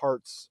officers'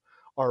 hearts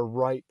are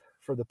ripe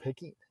for the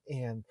picking,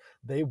 and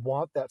they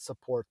want that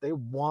support, they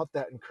want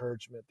that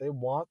encouragement, they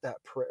want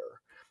that prayer.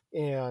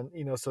 And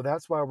so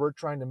that's why we're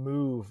trying to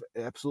move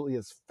absolutely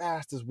as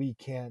fast as we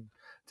can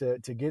to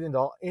get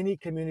into any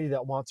community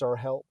that wants our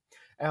help.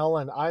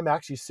 Alan, I'm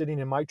actually sitting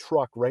in my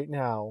truck right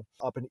now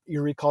up in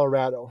Erie,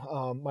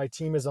 Colorado. My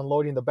team is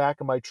unloading the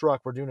back of my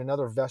truck. We're doing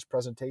another vest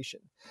presentation.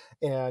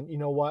 And you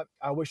know what?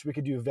 I wish we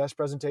could do vest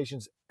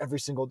presentations every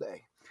single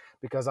day,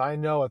 because I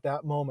know at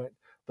that moment,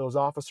 those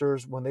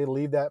officers, when they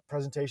leave that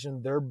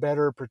presentation, they're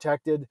better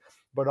protected.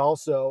 But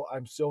also,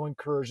 I'm so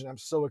encouraged and I'm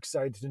so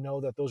excited to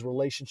know that those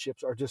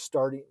relationships are just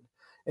starting.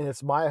 And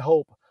it's my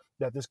hope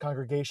that this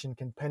congregation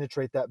can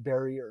penetrate that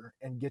barrier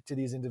and get to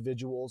these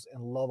individuals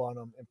and love on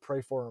them and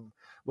pray for them,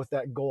 with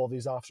that goal of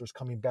these officers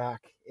coming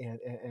back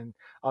and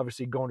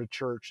obviously going to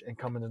church and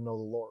coming to know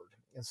the Lord.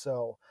 And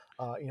so,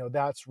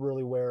 that's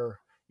really where,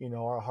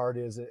 our heart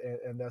is.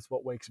 And that's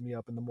what wakes me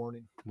up in the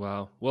morning.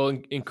 Wow. Well,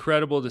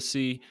 incredible to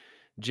see,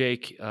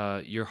 Jake.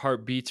 Your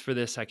heart beats for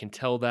this. I can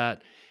tell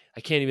that. I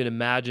can't even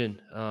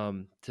imagine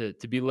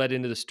to be led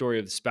into the story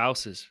of the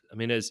spouses. I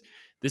mean, as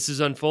this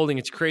is unfolding,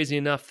 it's crazy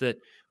enough that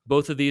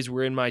both of these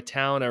were in my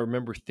town. I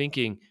remember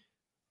thinking,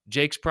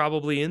 Jake's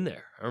probably in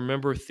there. I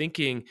remember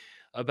thinking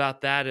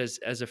about that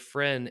as a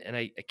friend, and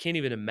I can't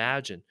even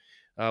imagine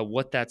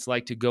what that's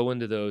like to go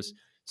into those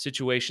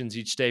situations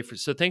each day.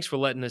 So thanks for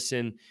letting us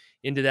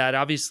into that.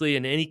 Obviously,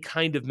 in any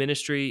kind of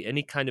ministry,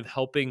 any kind of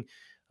helping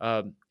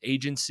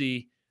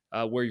agency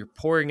where you're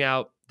pouring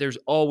out, there's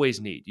always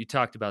need. You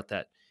talked about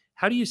that.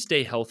 How do you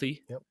stay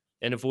healthy Yep.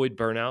 and avoid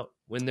burnout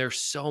when there's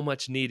so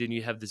much need and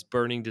you have this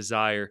burning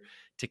desire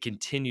to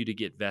continue to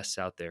get vests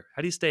out there?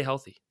 How do you stay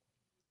healthy?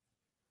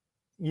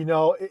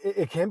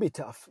 It can be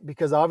tough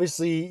because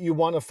obviously you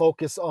want to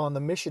focus on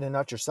the mission and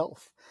not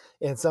yourself.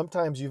 And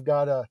sometimes you've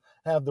got to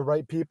have the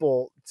right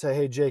people say,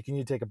 hey, Jake, you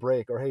need to take a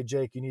break. Or, hey,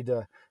 Jake, you need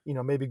to,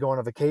 maybe go on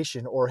a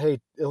vacation. Or, hey,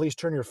 at least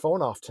turn your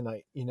phone off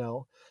tonight.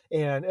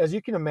 And as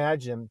you can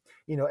imagine,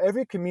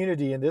 every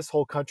community in this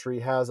whole country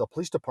has a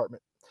police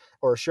department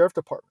or a sheriff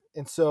department.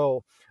 And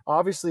so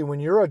obviously when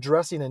you're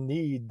addressing a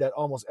need that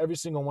almost every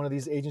single one of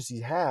these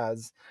agencies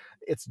has,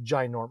 it's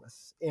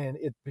ginormous and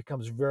it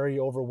becomes very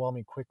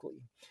overwhelming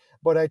quickly.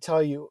 But I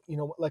tell you,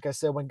 like I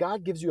said, when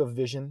God gives you a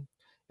vision,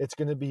 it's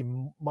going to be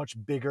much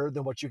bigger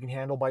than what you can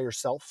handle by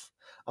yourself.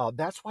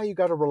 That's why you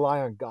got to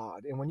rely on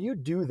God. And when you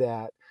do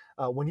that,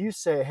 when you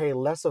say, hey,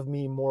 less of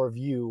me, more of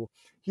you,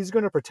 He's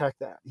going to protect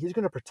that. He's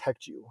going to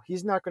protect you.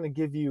 He's not going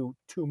to give you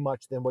too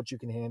much than what you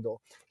can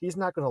handle. He's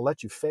not going to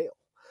let you fail.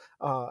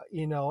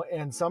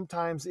 And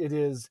sometimes it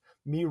is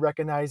me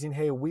recognizing,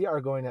 hey, we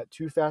are going at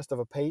too fast of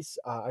a pace.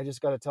 I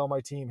just got to tell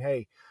my team,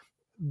 hey,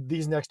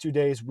 these next 2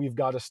 days we've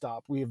got to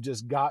stop. We've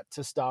just got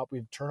to stop.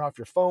 We've turn off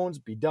your phones,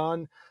 be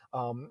done.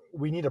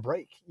 We need a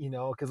break,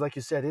 because like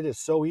you said, it is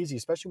so easy,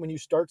 especially when you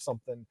start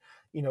something.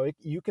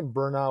 You can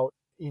burn out,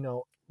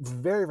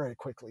 very very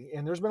quickly.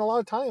 And there's been a lot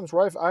of times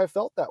where I've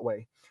felt that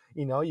way.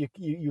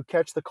 You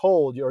catch the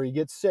cold, or you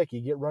get sick,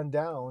 you get run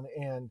down.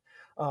 And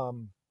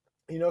um,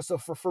 so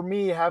for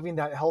me, having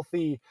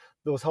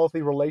those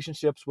healthy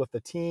relationships with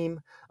the team,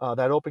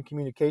 that open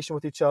communication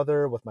with each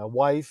other, with my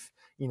wife,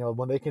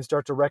 when they can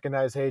start to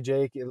recognize, hey,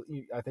 Jake,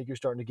 I think you're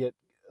starting to get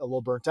a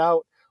little burnt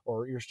out,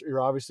 or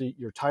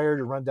you're tired,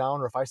 you're run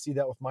down. Or if I see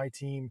that with my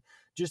team,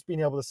 just being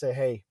able to say,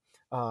 hey,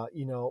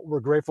 we're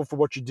grateful for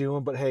what you're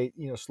doing, but hey,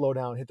 slow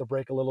down, hit the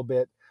brake a little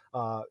bit.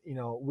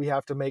 We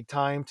have to make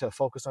time to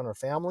focus on our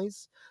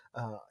families.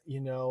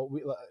 We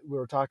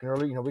were talking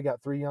earlier, we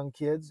got 3 young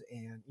kids,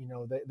 and,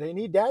 they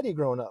need daddy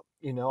growing up.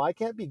 I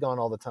can't be gone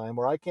all the time,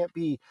 or I can't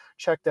be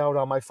checked out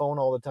on my phone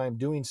all the time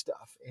doing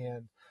stuff.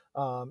 And,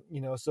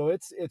 so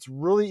it's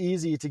really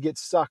easy to get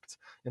sucked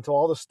into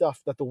all the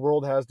stuff that the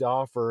world has to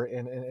offer.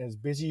 And as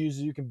busy as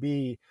you can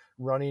be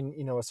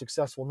running, a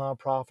successful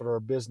nonprofit or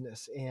a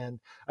business. And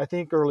I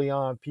think early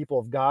on,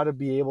 people have got to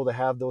be able to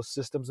have those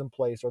systems in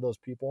place, or those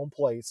people in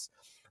place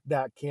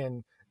that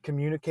can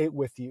communicate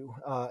with you,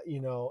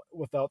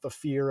 without the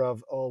fear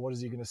of, oh, what is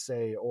he going to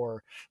say?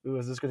 Or, "Ooh,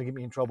 is this going to get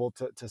me in trouble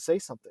to say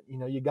something?"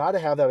 You got to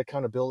have that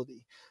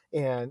accountability,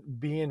 and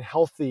being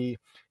healthy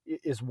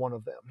is one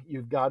of them.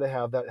 You've got to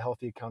have that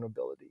healthy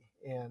accountability.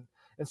 And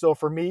so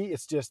for me,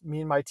 it's just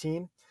me and my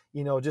team.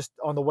 Just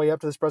on the way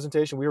up to this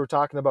presentation, we were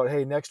talking about,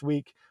 hey, next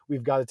week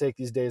we've got to take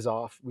these days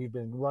off. We've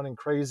been running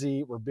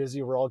crazy. We're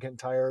busy. We're all getting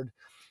tired.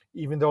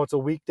 Even though it's a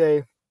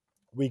weekday,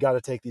 we got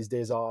to take these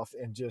days off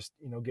and just,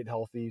 get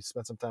healthy,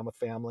 spend some time with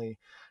family.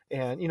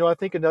 And, I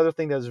think another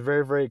thing that is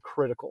very, very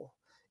critical,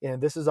 and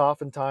this is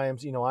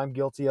oftentimes, I'm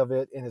guilty of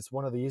it, and it's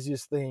one of the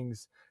easiest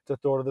things to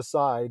throw to the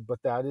side,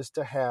 but that is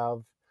to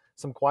have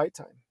some quiet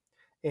time,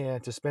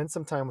 and to spend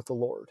some time with the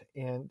Lord,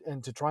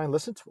 and to try and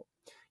listen to him.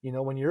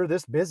 When you're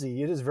this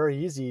busy, it is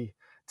very easy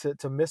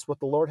to miss what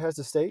the Lord has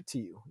to say to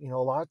you. A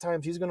lot of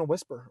times he's going to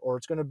whisper, or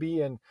it's going to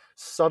be in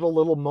subtle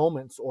little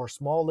moments or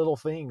small little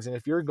things. And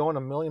if you're going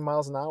a million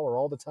miles an hour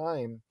all the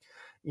time,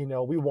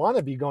 we want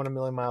to be going a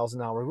million miles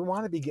an hour. We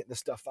want to be getting the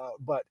stuff out.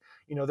 But,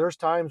 there's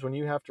times when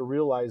you have to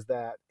realize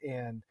that,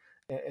 and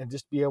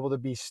just be able to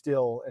be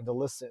still and to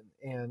listen.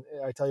 And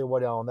I tell you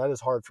what, Alan, that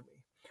is hard for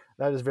me.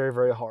 That is very,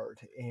 very hard.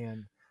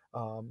 And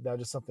that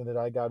is something that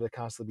I got to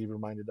constantly be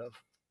reminded of.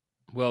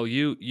 Well,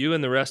 you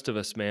and the rest of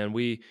us, man.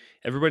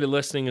 Everybody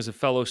listening is a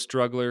fellow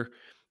struggler,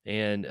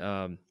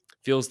 and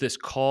feels this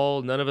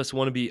call. None of us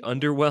want to be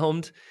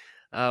underwhelmed.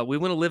 We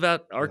want to live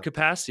out our Yeah.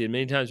 capacity, and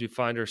many times we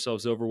find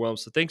ourselves overwhelmed.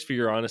 So, thanks for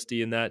your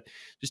honesty in that.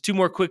 Just 2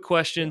 more quick Yeah.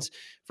 questions.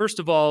 First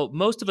of all,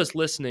 most of us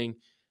listening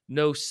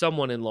know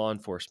someone in law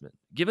enforcement.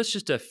 Give us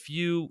just a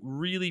few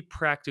really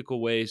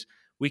practical ways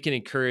we can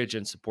encourage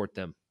and support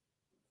them.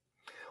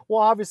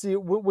 Well, obviously,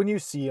 when you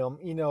see them,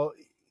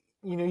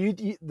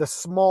 the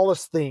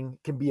smallest thing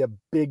can be a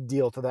big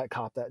deal to that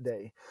cop that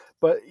day.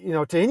 But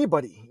to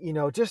anybody,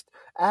 just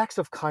acts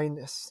of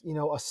kindness,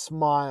 a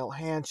smile,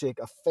 handshake,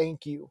 a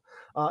thank you.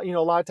 A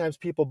lot of times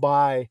people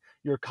buy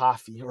your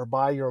coffee or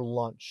buy your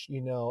lunch,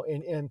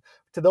 and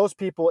to those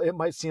people it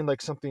might seem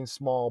like something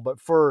small, but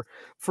for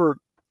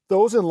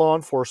those in law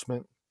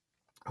enforcement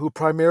who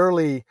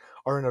primarily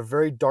are in a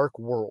very dark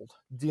world,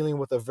 dealing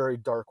with a very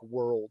dark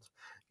world,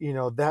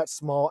 that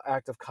small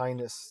act of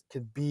kindness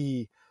could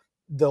be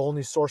the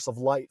only source of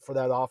light for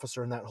that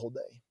officer in that whole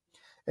day.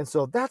 And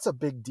so that's a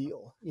big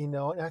deal,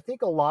 and I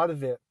think a lot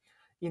of it,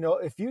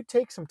 if you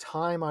take some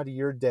time out of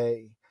your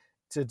day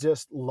to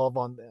just love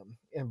on them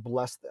and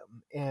bless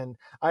them. And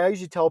I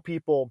usually tell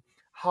people,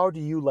 how do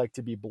you like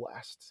to be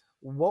blessed?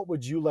 What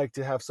would you like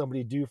to have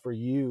somebody do for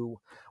you?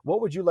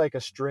 What would you like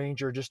a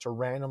stranger just to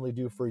randomly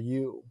do for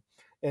you?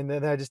 And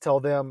then I just tell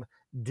them,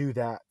 do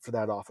that for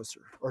that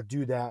officer, or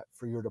do that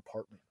for your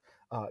department.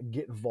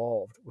 Get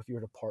involved with your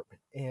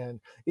department.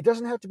 And it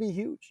doesn't have to be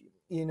huge.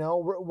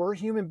 We're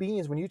human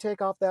beings. When you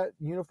take off that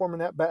uniform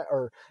and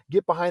or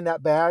get behind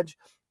that badge,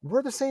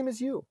 we're the same as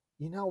you.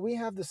 We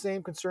have the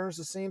same concerns,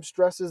 the same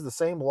stresses, the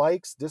same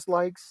likes,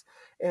 dislikes.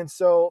 And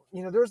so,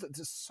 there's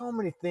just so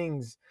many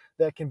things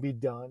that can be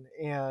done.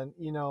 And,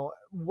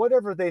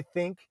 whatever they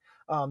think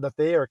that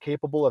they are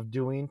capable of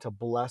doing to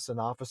bless an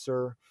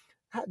officer,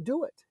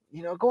 do it.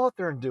 Go out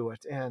there and do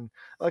it. And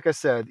like I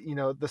said,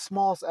 the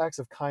smallest acts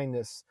of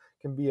kindness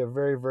can be a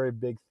very, very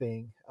big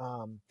thing.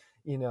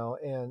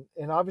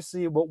 And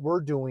obviously what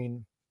we're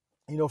doing,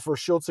 for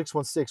Shield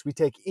 616, we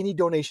take any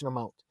donation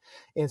amount.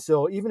 And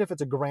so even if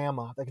it's a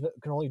grandma that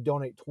can only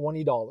donate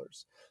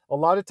 $20, a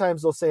lot of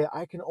times they'll say,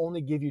 I can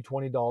only give you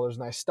 $20.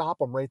 And I stop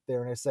them right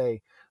there and I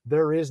say,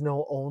 there is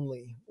no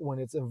only when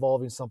it's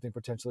involving something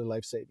potentially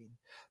life-saving.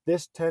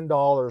 This $10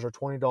 or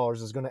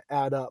 $20 is going to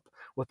add up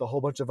with a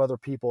whole bunch of other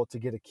people to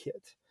get a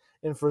kit.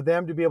 And for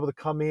them to be able to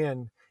come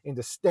in and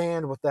to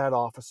stand with that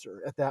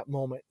officer at that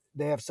moment.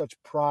 They have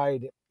such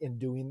pride in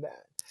doing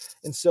that.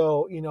 And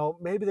so,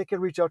 maybe they could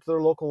reach out to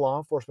their local law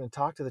enforcement and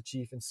talk to the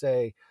chief and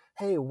say,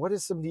 hey, what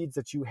is some needs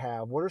that you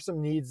have? What are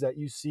some needs that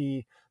you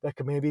see that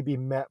could maybe be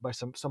met by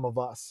some of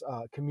us,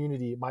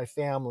 community, my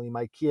family,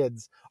 my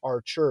kids,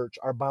 our church,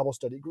 our Bible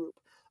study group?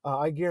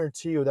 I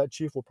guarantee you that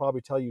chief will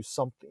probably tell you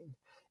something.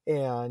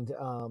 And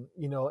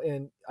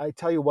I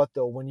tell you what,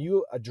 though, when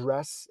you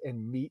address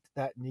and meet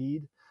that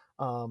need,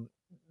 um,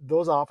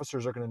 those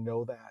officers are going to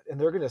know that, and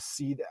they're going to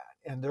see that,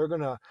 and they're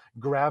going to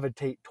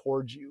gravitate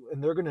towards you,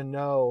 and they're going to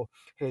know,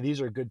 hey, these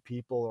are good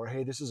people, or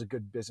hey, this is a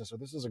good business, or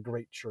this is a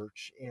great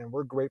church, and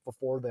we're grateful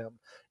for them.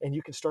 And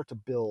you can start to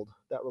build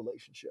that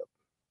relationship.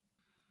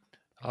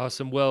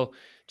 Awesome. Well,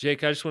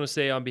 Jake, I just want to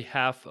say on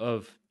behalf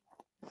of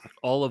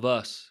all of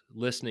us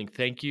listening,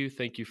 thank you.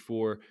 Thank you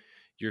for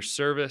your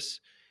service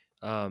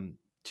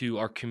to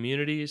our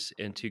communities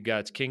and to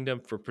God's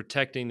kingdom, for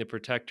protecting the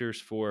protectors,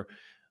 for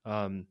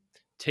um,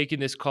 taking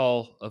this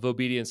call of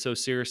obedience so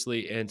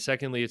seriously. And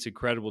secondly, it's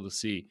incredible to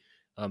see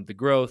the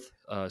growth,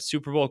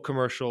 Super Bowl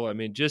commercial. I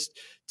mean, just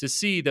to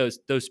see those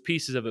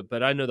pieces of it.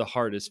 But I know the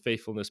heart is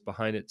faithfulness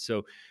behind it.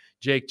 So,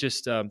 Jake,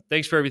 just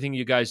thanks for everything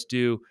you guys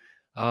do.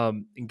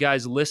 And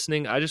guys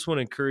listening, I just want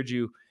to encourage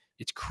you.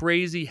 It's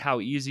crazy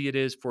how easy it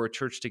is for a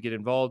church to get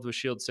involved with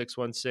Shield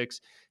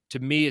 616. To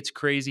me, it's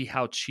crazy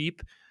how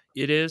cheap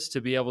it is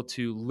to be able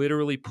to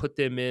literally put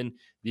them in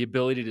the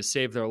ability to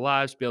save their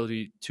lives, be able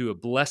to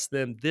bless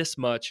them this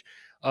much.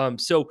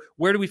 So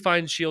where do we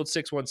find Shield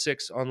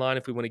 616 online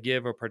if we want to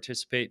give or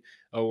participate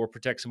or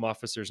protect some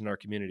officers in our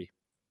community?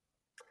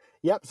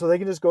 Yep. So they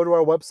can just go to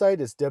our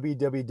website. It's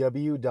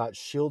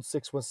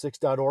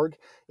www.shield616.org.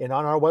 And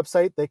on our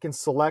website, they can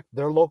select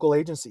their local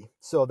agency.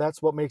 So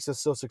that's what makes us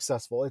so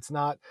successful. It's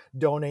not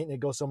donate and it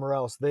goes somewhere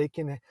else. They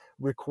can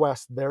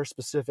request their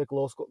specific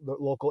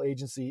local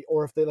agency.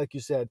 Or if they, like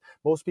you said,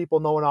 most people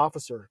know an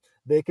officer,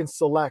 they can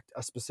select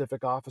a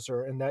specific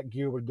officer and that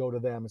gear would go to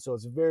them. And so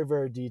it's very,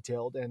 very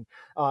detailed. And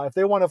if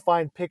they want to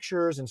find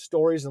pictures and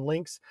stories and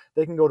links,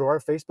 they can go to our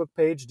Facebook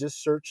page,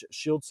 just search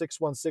Shield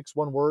 616,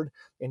 one word,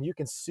 and you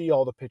can see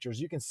all the pictures.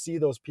 You can see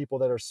those people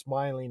that are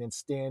smiling and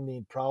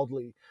standing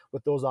proudly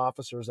with those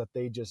officers that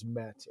they just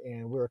met.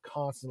 And we're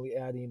constantly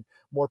adding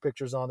more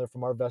pictures on there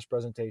from our vest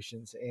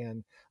presentations.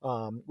 And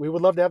we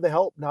would love to have the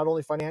help, not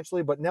only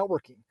financially, but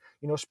networking.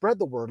 Spread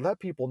the word, let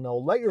people know,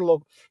 let your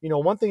local,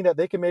 one thing that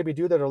they can maybe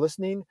do that are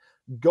listening,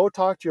 go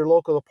talk to your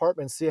local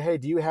department and say, hey,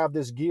 do you have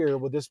this gear?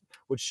 Would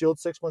Shield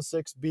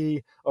 616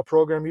 be a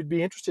program you'd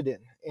be interested in?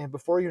 And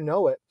before you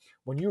know it,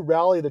 when you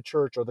rally the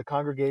church or the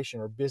congregation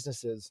or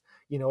businesses,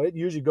 it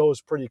usually goes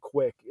pretty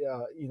quick.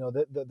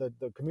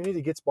 The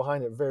community gets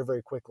behind it very,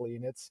 very quickly,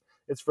 and it's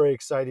very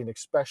exciting,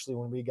 especially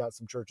when we got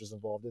some churches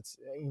involved. It's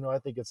I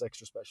think it's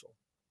extra special.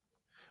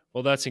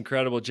 Well, that's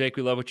incredible, Jake.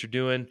 We love what you're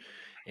doing,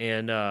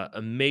 and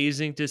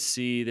amazing to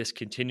see this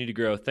continue to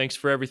grow. Thanks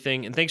for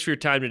everything, and thanks for your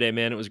time today,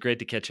 man. It was great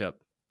to catch up.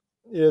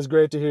 It was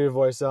great to hear your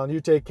voice, Alan. You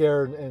take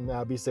care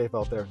and be safe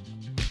out there.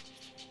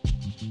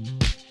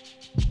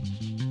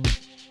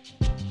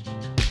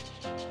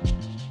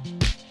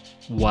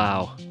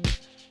 Wow.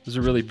 It was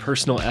a really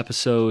personal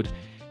episode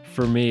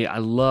for me. I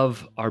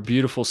love our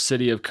beautiful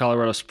city of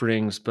Colorado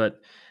Springs, but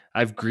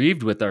I've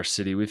grieved with our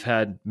city. We've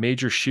had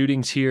major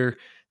shootings here,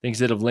 things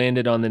that have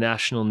landed on the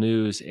national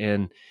news.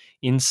 And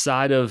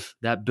inside of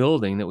that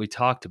building that we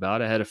talked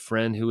about, I had a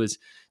friend who was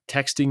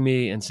texting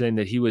me and saying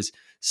that he was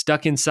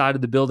stuck inside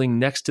of the building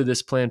next to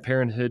this Planned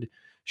Parenthood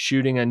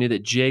shooting. I knew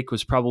that Jake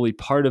was probably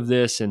part of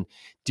this, and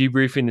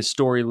debriefing the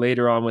story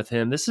later on with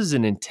him. This is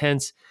an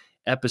intense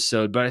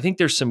episode, but I think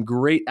there's some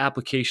great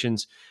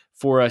applications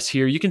for us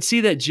here. You can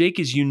see that Jake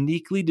is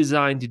uniquely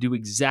designed to do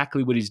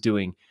exactly what he's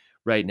doing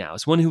right now.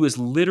 As one who is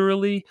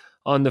literally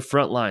on the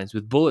front lines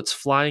with bullets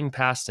flying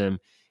past him,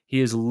 he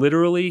is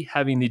literally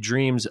having the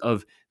dreams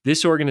of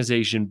this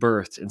organization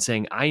birthed and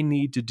saying, I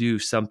need to do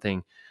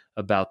something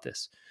about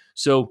this.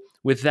 So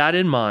with that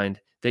in mind,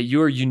 that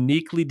you're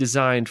uniquely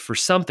designed for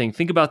something,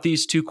 think about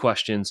these two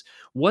questions.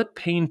 What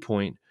pain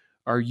point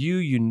are you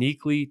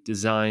uniquely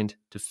designed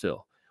to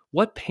fill?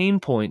 What pain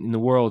point in the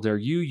world are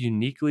you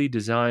uniquely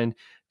designed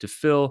to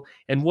fill?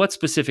 And what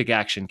specific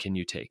action can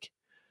you take?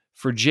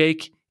 For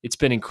Jake, it's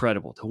been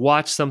incredible to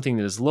watch something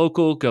that is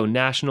local go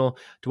national,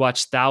 to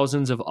watch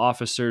thousands of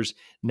officers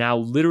now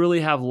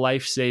literally have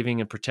life-saving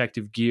and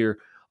protective gear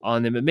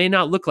on them. It may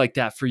not look like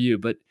that for you,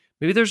 but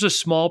maybe there's a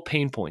small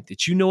pain point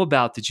that you know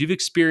about, that you've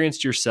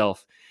experienced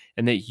yourself,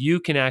 and that you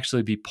can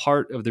actually be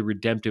part of the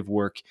redemptive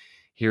work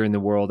here in the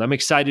world. I'm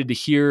excited to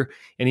hear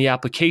any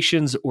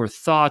applications or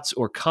thoughts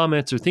or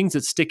comments or things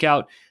that stick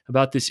out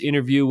about this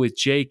interview with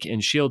Jake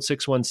and Shield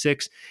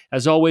 616.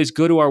 As always,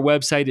 go to our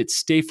website at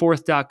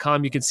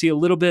stayforth.com. You can see a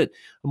little bit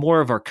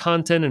more of our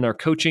content and our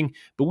coaching,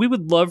 but we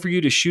would love for you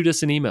to shoot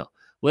us an email.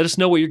 Let us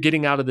know what you're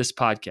getting out of this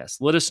podcast.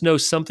 Let us know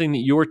something that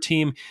your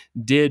team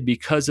did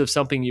because of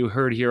something you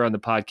heard here on the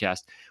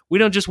podcast. We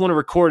don't just want to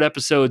record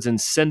episodes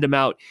and send them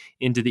out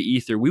into the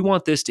ether. We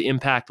want this to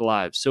impact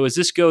lives. So as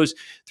this goes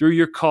through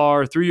your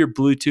car, through your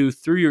Bluetooth,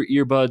 through your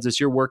earbuds as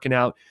you're working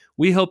out,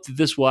 we hope that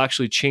this will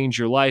actually change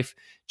your life,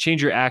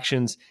 change your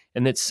actions,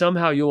 and that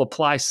somehow you'll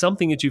apply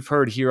something that you've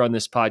heard here on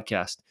this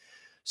podcast.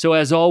 So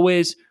as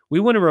always, we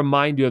want to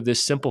remind you of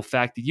this simple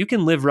fact that you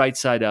can live right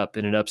side up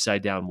in an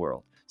upside down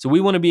world. So we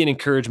want to be an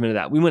encouragement of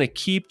that. We want to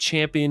keep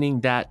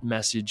championing that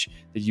message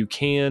that you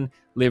can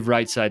live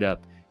right side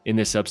up in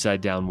this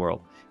upside down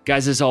world.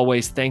 Guys, as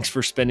always, thanks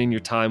for spending your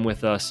time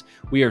with us.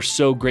 We are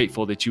so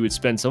grateful that you would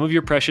spend some of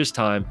your precious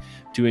time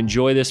to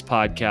enjoy this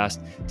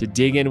podcast, to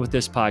dig in with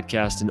this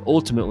podcast, and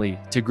ultimately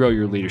to grow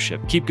your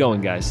leadership. Keep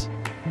going, guys.